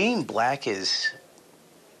clothing. Being black is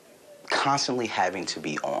constantly having to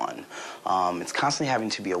be on. It's constantly having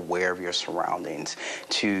to be aware of your surroundings,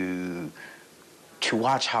 to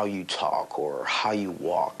watch how you talk or how you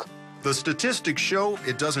walk. The statistics show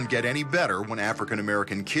it doesn't get any better when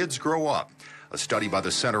African-American kids grow up. A study by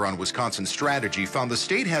the Center on Wisconsin Strategy found the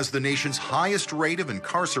state has the nation's highest rate of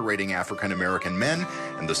incarcerating African-American men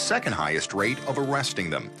and the 2nd highest rate of arresting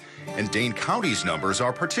them. And Dane County's numbers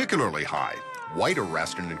are particularly high. White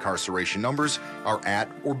arrest and incarceration numbers are at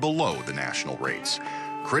or below the national rates.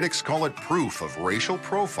 Critics call it proof of racial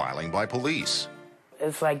profiling by police.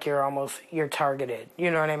 It's like you're targeted, you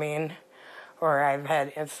know what I mean? Or I've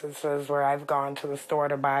had instances where I've gone to the store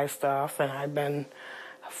to buy stuff and I've been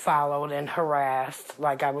followed and harassed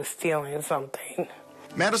like I was stealing something.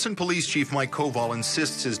 Madison Police Chief Mike Koval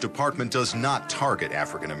insists his department does not target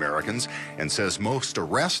African Americans and says most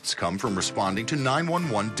arrests come from responding to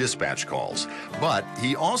 911 dispatch calls. But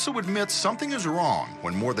he also admits something is wrong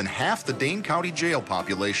when more than half the Dane County jail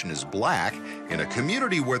population is black in a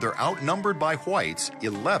community where they're outnumbered by whites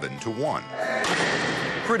 11-1.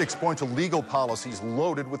 Critics point to legal policies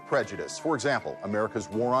loaded with prejudice. For example, America's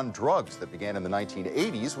war on drugs that began in the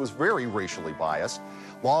 1980s was very racially biased.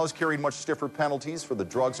 Laws carried much stiffer penalties for the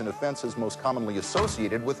drugs and offenses most commonly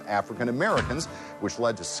associated with African Americans, which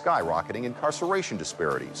led to skyrocketing incarceration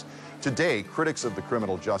disparities. Today, critics of the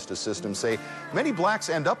criminal justice system say many blacks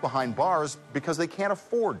end up behind bars because they can't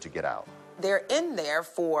afford to get out. They're in there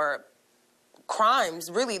for crimes,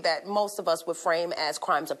 really, that most of us would frame as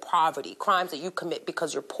crimes of poverty, crimes that you commit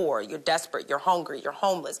because you're poor, you're desperate, you're hungry, you're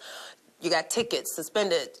homeless, you got tickets,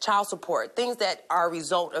 suspended child support, things that are a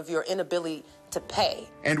result of your inability to pay.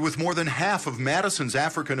 And with more than half of Madison's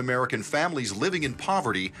African-American families living in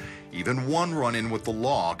poverty, even one run-in with the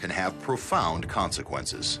law can have profound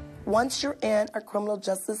consequences. Once you're in a criminal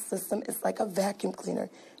justice system, it's like a vacuum cleaner.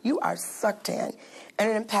 You are sucked in, and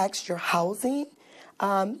it impacts your housing,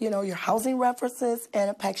 your housing references, and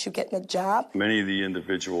impacts you getting a job. Many of the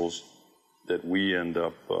individuals that we end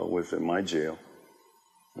up with in my jail,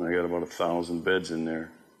 and I got about 1,000 beds in there,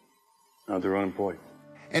 they're unemployed.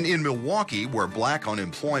 And in Milwaukee, where black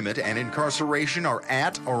unemployment and incarceration are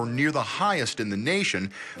at or near the highest in the nation,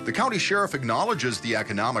 the county sheriff acknowledges the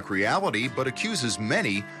economic reality but accuses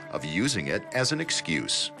many of using it as an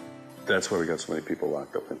excuse. That's why we got so many people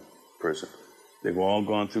locked up in prison. They've all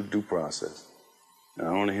gone through due process. And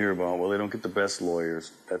I don't want to hear about, well, they don't get the best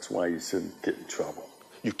lawyers. That's why you shouldn't get in trouble.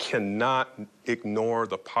 You cannot ignore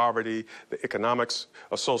the poverty, the economics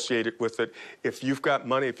associated with it. If you've got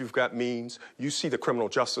money, if you've got means, you see the criminal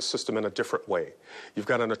justice system in a different way. You've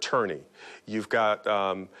got an attorney. You've got,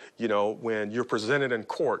 you know, when you're presented in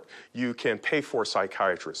court, you can pay for a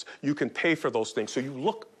psychiatrist. You can pay for those things. So you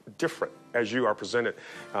look different as you are presented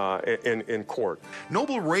in court.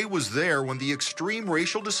 Noble Ray was there when the extreme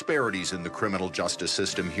racial disparities in the criminal justice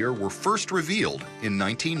system here were first revealed in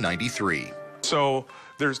 1993. So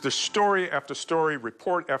there's the story after story,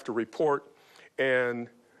 report after report, and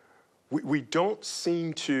we don't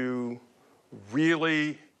seem to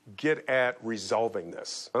really get at resolving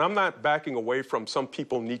this. And I'm not backing away from some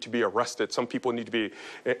people need to be arrested, some people need to be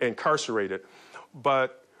incarcerated,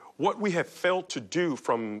 but what we have failed to do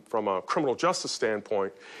from a criminal justice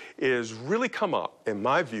standpoint is really come up, in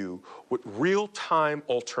my view, with real-time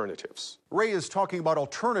alternatives. Ray is talking about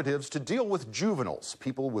alternatives to deal with juveniles,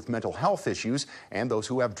 people with mental health issues, and those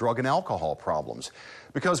who have drug and alcohol problems.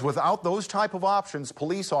 Because without those type of options,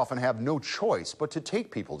 police often have no choice but to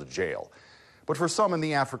take people to jail. But for some in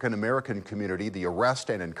the African-American community, the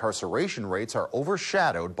arrest and incarceration rates are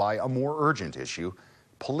overshadowed by a more urgent issue: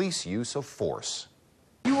 police use of force.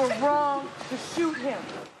 You were wrong to shoot him.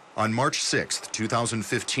 On March 6,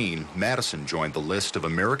 2015, Madison joined the list of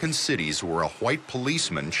American cities where a white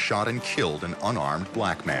policeman shot and killed an unarmed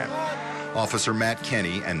black man. Officer Matt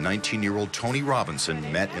Kenny and 19-year-old Tony Robinson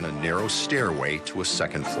met in a narrow stairway to a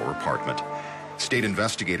second-floor apartment. State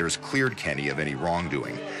investigators cleared Kenny of any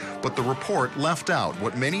wrongdoing, but the report left out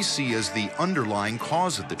what many see as the underlying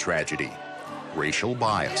cause of the tragedy: racial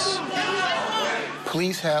bias.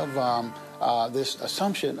 Police have this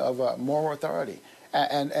assumption of moral authority,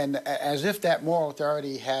 and as if that moral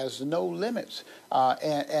authority has no limits,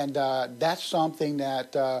 and that's something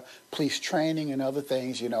that police training and other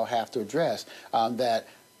things, you know, have to address. That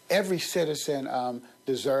every citizen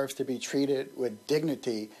deserves to be treated with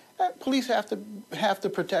dignity. Police have to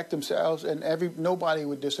protect themselves, and nobody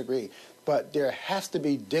would disagree. But there has to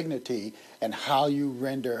be dignity in how you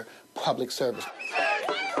render public service.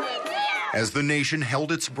 As the nation held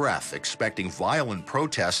its breath, expecting violent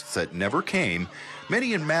protests that never came,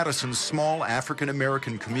 many in Madison's small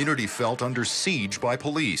African-American community felt under siege by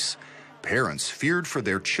police. Parents feared for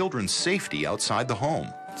their children's safety outside the home.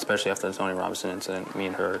 Especially after the Tony Robinson incident, me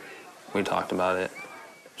and her, we talked about it.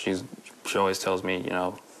 She always tells me, you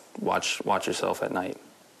know, watch yourself at night,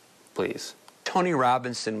 please. Tony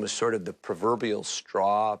Robinson was sort of the proverbial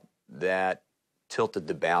straw that tilted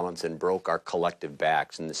the balance and broke our collective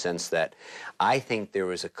backs, in the sense that I think there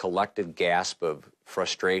was a collective gasp of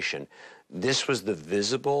frustration. This was the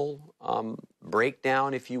visible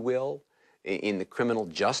breakdown, if you will, in the criminal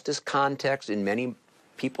justice context in many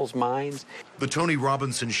people's minds. The Tony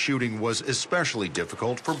Robinson shooting was especially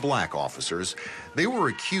difficult for black officers. They were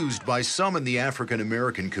accused by some in the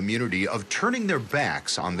African-American community of turning their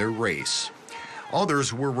backs on their race.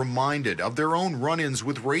 Others were reminded of their own run-ins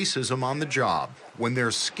with racism on the job, when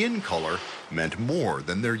their skin color meant more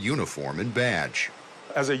than their uniform and badge.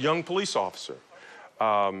 As a young police officer,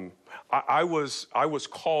 I was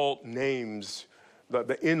called names,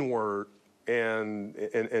 the N-word, and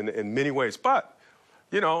in many ways. But,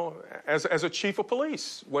 you know, as a chief of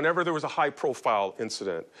police, whenever there was a high-profile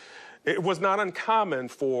incident, it was not uncommon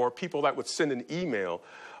for people that would send an email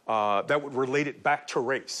that would relate it back to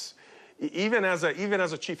race. Even as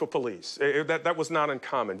a chief of police, that was not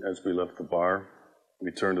uncommon. As we left the bar,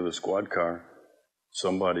 we turned to the squad car.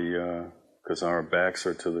 Somebody, because our backs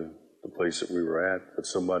are to the place that we were at, but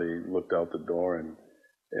somebody looked out the door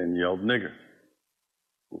and yelled, "Nigger."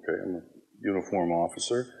 Okay, I'm a uniform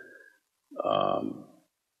officer.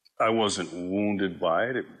 I wasn't wounded by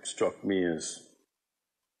it. It struck me as,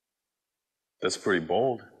 that's pretty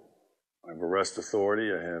bold. I have arrest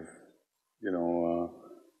authority. I have, you know,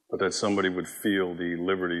 but that somebody would feel the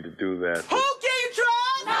liberty to do that. Who gave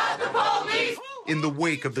drugs? Not the police. In the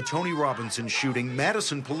wake of the Tony Robinson shooting,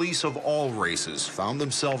 Madison police of all races found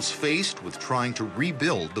themselves faced with trying to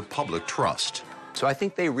rebuild the public trust. So I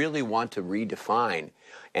think they really want to redefine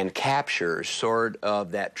and capture sort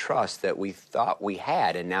of that trust that we thought we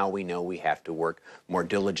had, and now we know we have to work more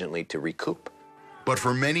diligently to recoup. But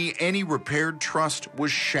for many, any repaired trust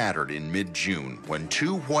was shattered in mid-June when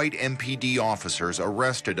two white MPD officers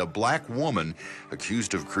arrested a black woman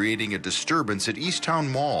accused of creating a disturbance at Easttown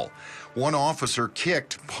Mall. One officer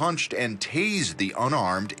kicked, punched, and tased the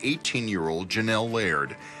unarmed 18-year-old Janelle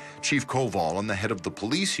Laird. Chief Koval and the head of the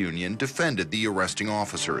police union defended the arresting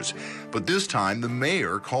officers. But this time, the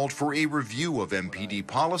mayor called for a review of MPD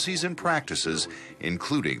policies and practices,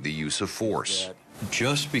 including the use of force.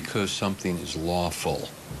 Just because something is lawful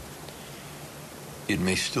it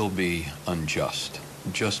may still be unjust.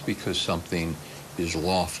 Just because something is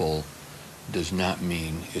lawful does not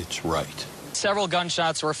mean it's right. Several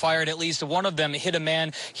gunshots were fired. At least one of them hit a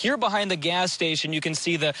man here behind the gas station. You can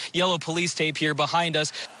see the yellow police tape here behind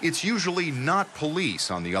us. It's usually not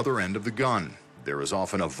police on the other end of the gun. There is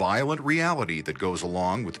often a violent reality that goes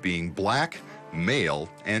along with being black, male,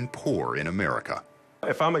 and poor in America.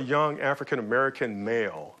 If I'm a young African-American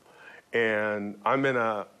male and I'm in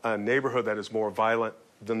a neighborhood that is more violent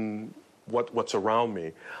than what's around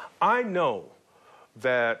me, I know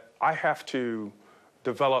that I have to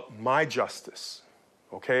develop my justice,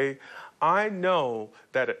 okay? I know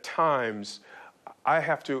that at times I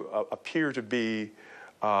have to appear to be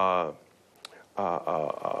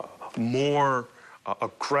more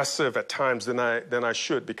aggressive at times than I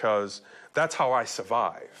should, because that's how I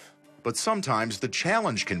survive. But sometimes the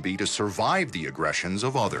challenge can be to survive the aggressions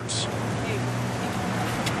of others.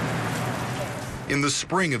 In the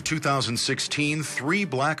spring of 2016, 3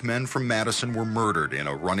 black men from Madison were murdered in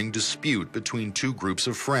a running dispute between 2 groups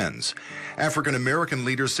of friends. African-American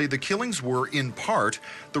leaders say the killings were, in part,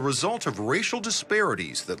 the result of racial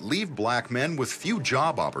disparities that leave black men with few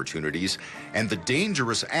job opportunities and the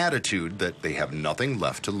dangerous attitude that they have nothing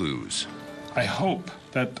left to lose. I hope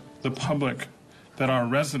that the public, that our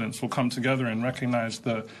residents will come together and recognize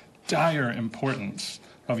the dire importance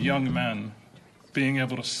of young men being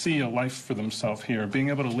able to see a life for themselves here, being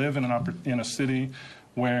able to live in a city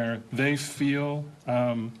where they feel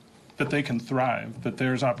that they can thrive, that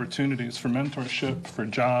there's opportunities for mentorship, for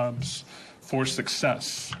jobs, for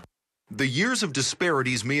success. The years of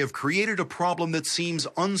disparities may have created a problem that seems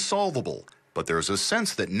unsolvable, but there's a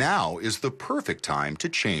sense that now is the perfect time to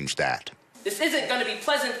change that. This isn't going to be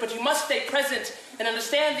pleasant, but you must stay present and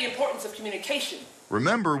understand the importance of communication.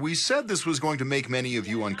 Remember, we said this was going to make many of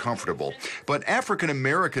you uncomfortable, but African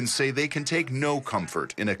Americans say they can take no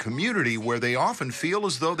comfort in a community where they often feel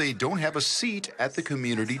as though they don't have a seat at the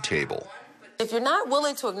community table. If you're not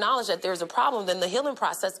willing to acknowledge that there's a problem, then the healing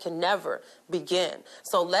process can never begin.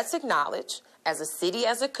 So let's acknowledge, as a city,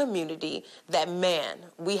 as a community, that, man,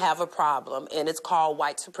 we have a problem, and it's called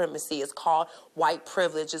white supremacy, it's called white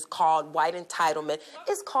privilege, it's called white entitlement,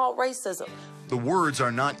 it's called racism. The words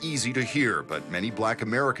are not easy to hear, but many black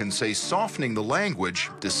Americans say softening the language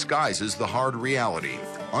disguises the hard reality.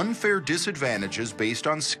 Unfair disadvantages based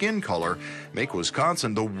on skin color make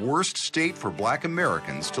Wisconsin the worst state for black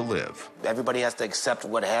Americans to live. Everybody has to accept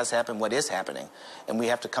what has happened, what is happening, and we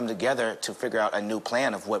have to come together to figure out a new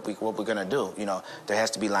plan of what we're going to do. You know, there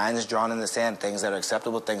has to be lines drawn in the sand, things that are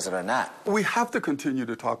acceptable, things that are not. We have to continue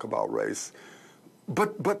to talk about race.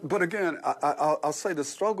 But again, I'll say the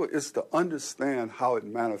struggle is to understand how it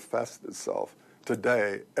manifests itself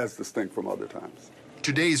today as distinct from other times.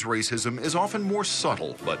 Today's racism is often more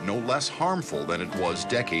subtle, but no less harmful than it was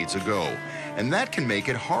decades ago. And that can make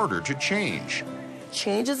it harder to change.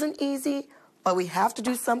 Change isn't easy, but we have to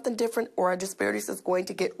do something different or our disparities is going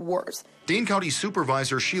to get worse. Dane County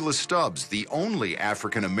Supervisor Sheila Stubbs, the only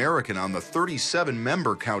African American on the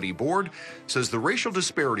 37-member county board, says the racial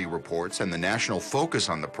disparity reports and the national focus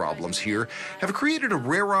on the problems here have created a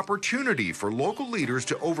rare opportunity for local leaders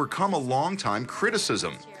to overcome a long-time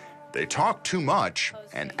criticism. They talk too much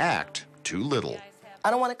and act too little.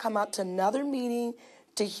 I don't want to come out to another meeting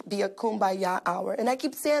to be a kumbaya hour. And I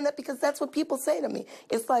keep saying that because that's what people say to me.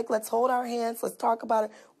 It's like, let's hold our hands, let's talk about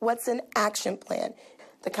it. What's an action plan?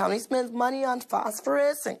 The county spends money on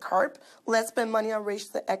phosphorus and carp. Let's spend money on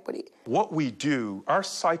racial equity. What we do, our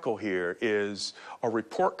cycle here is a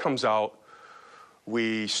report comes out,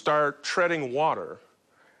 we start treading water,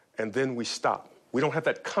 and then we stop. We don't have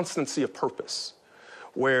that constancy of purpose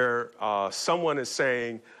where someone is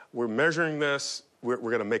saying, we're measuring this, we're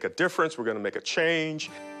going to make a difference, we're going to make a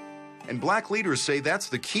change. And black leaders say that's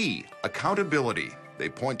the key, accountability. They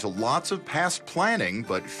point to lots of past planning,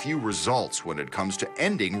 but few results when it comes to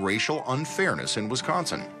ending racial unfairness in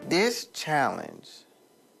Wisconsin. This challenge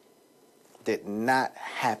did not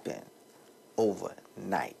happen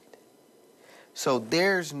overnight. So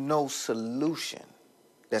there's no solution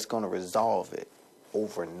that's going to resolve it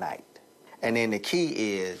overnight. And then the key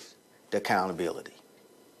is the accountability.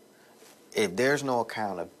 If there's no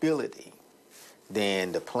accountability,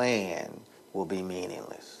 then the plan will be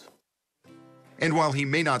meaningless. And while he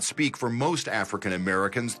may not speak for most African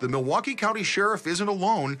Americans, the Milwaukee County Sheriff isn't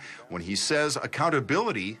alone when he says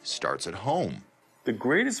accountability starts at home. The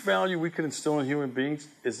greatest value we can instill in human beings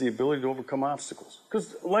is the ability to overcome obstacles.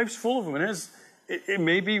 Because life's full of them. It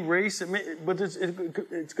may be race, but it's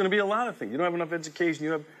going to be a lot of things. You don't have enough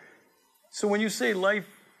education. So when you say life,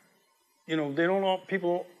 You know, they don't all,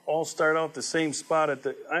 people all start out the same spot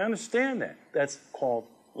I understand that. That's called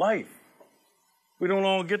life. We don't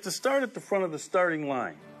all get to start at the front of the starting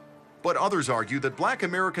line. But others argue that black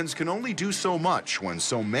Americans can only do so much when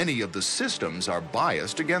so many of the systems are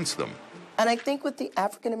biased against them. And I think with the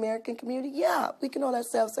African American community, yeah, we can hold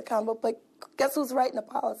ourselves accountable, but guess who's writing the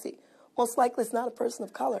policy? Most likely it's not a person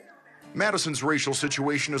of color. Madison's racial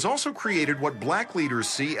situation has also created what black leaders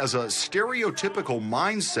see as a stereotypical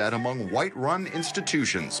mindset among white-run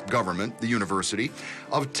institutions, government, the university,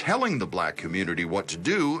 of telling the black community what to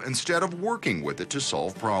do instead of working with it to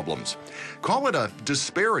solve problems. Call it a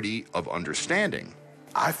disparity of understanding.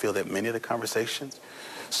 I feel that many of the conversations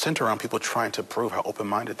center around people trying to prove how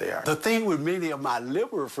open-minded they are. The thing with many of my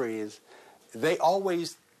liberal friends, they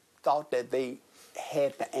always thought that they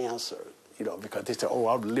had the answer. You know, because they say, oh,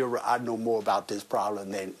 I'm liberal, I know more about this problem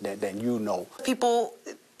than you know. People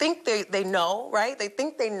think they know, right? They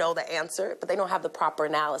think they know the answer, but they don't have the proper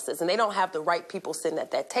analysis. And they don't have the right people sitting at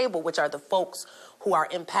that table, which are the folks who are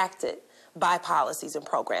impacted by policies and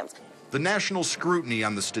programs. The national scrutiny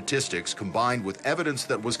on the statistics, combined with evidence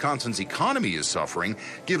that Wisconsin's economy is suffering,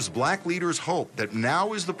 gives black leaders hope that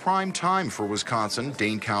now is the prime time for Wisconsin,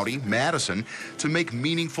 Dane County, Madison, to make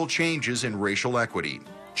meaningful changes in racial equity.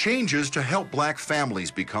 Changes to help black families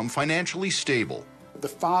become financially stable. The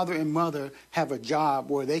father and mother have a job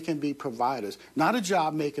where they can be providers. Not a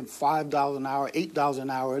job making $5 an hour, $8 an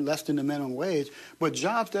hour, less than the minimum wage, but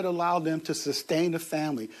jobs that allow them to sustain a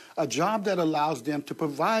family, a job that allows them to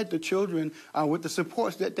provide the children with the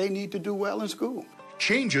supports that they need to do well in school.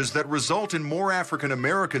 Changes that result in more African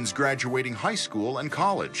Americans graduating high school and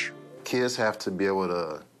college. Kids have to be able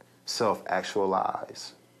to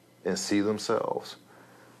self-actualize and see themselves.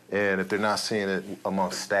 And if they're not seeing it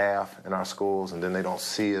among staff in our schools, and then they don't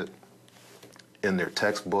see it in their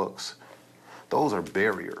textbooks, those are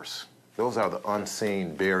barriers. Those are the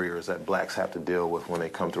unseen barriers that blacks have to deal with when they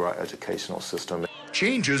come through our educational system.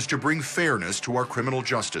 Changes to bring fairness to our criminal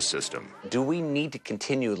justice system. Do we need to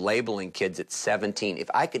continue labeling kids at 17? If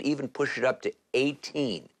I could even push it up to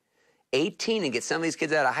 18 and get some of these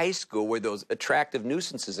kids out of high school where those attractive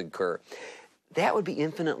nuisances occur, that would be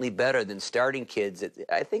infinitely better than starting kids at,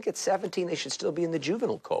 I think at 17 they should still be in the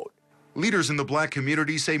juvenile code. Leaders in the black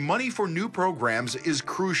community say money for new programs is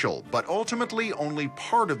crucial, but ultimately only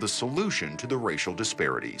part of the solution to the racial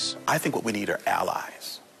disparities. I think what we need are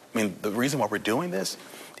allies. I mean, the reason why we're doing this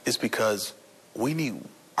is because we need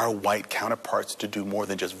our white counterparts to do more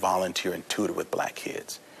than just volunteer and tutor with black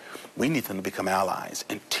kids. We need them to become allies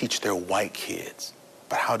and teach their white kids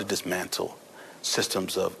about how to dismantle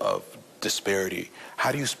systems of disparity.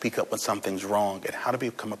 How do you speak up when something's wrong, and how to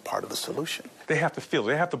become a part of the solution? They have to feel,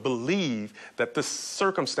 they have to believe that this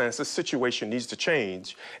circumstance, this situation needs to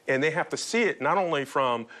change, and they have to see it not only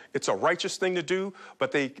from it's a righteous thing to do,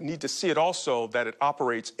 but they need to see it also that it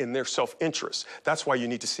operates in their self-interest. That's why you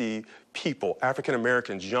need to see people, African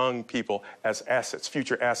Americans, young people, as assets,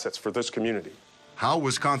 future assets for this community. How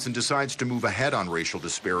Wisconsin decides to move ahead on racial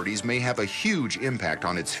disparities may have a huge impact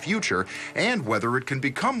on its future and whether it can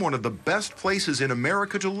become one of the best places in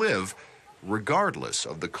America to live, regardless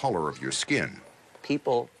of the color of your skin.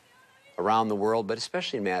 People around the world, but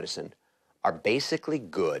especially in Madison, are basically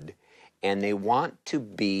good, and they want to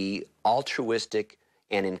be altruistic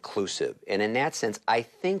and inclusive. And in that sense, I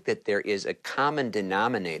think that there is a common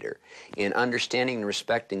denominator in understanding and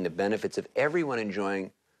respecting the benefits of everyone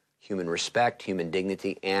enjoying human respect, human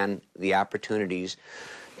dignity, and the opportunities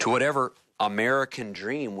to whatever American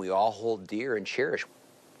dream we all hold dear and cherish.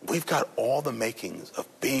 We've got all the makings of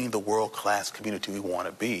being the world-class community we want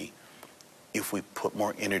to be if we put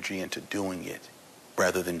more energy into doing it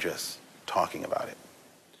rather than just talking about it.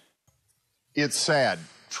 It's sad,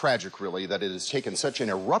 tragic really, that it has taken such an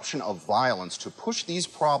eruption of violence to push these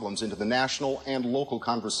problems into the national and local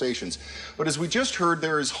conversations. But as we just heard,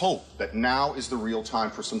 there is hope that now is the real time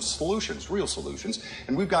for some solutions, real solutions.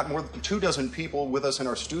 And we've got more than 24 people with us in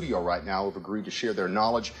our studio right now who have agreed to share their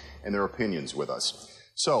knowledge and their opinions with us.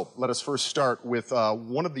 So let us first start with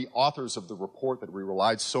one of the authors of the report that we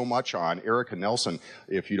relied so much on, Erica Nelson,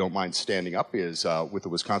 if you don't mind standing up, is with the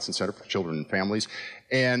Wisconsin Center for Children and Families,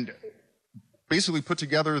 and basically put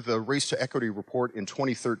together the Race to Equity report in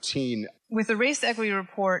 2013. With the Race to Equity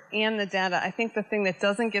report and the data, I think the thing that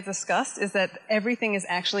doesn't get discussed is that everything is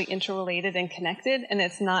actually interrelated and connected, and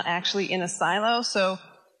it's not actually in a silo. So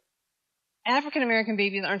African American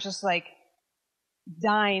babies aren't just like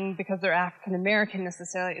dying because they're African American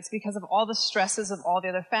necessarily. It's because of all the stresses of all the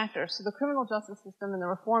other factors. So the criminal justice system and the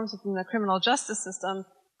reforms within the criminal justice system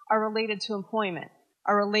are related to employment,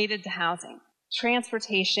 are related to housing,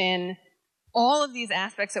 transportation, all of these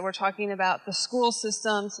aspects that we're talking about, the school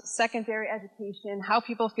systems, secondary education, how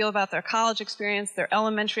people feel about their college experience, their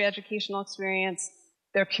elementary educational experience,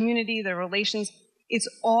 their community, their relations, it's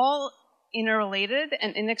all interrelated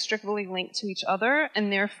and inextricably linked to each other,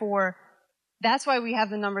 and therefore that's why we have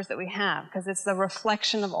the numbers that we have, because it's the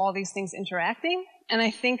reflection of all these things interacting. And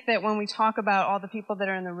I think that when we talk about all the people that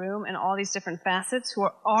are in the room and all these different facets who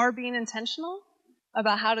are being intentional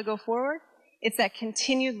about how to go forward, it's that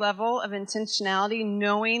continued level of intentionality,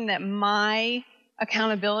 knowing that my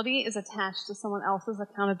accountability is attached to someone else's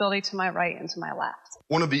accountability to my right and to my left.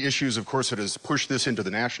 One of the issues, of course, that has pushed this into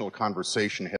the national conversation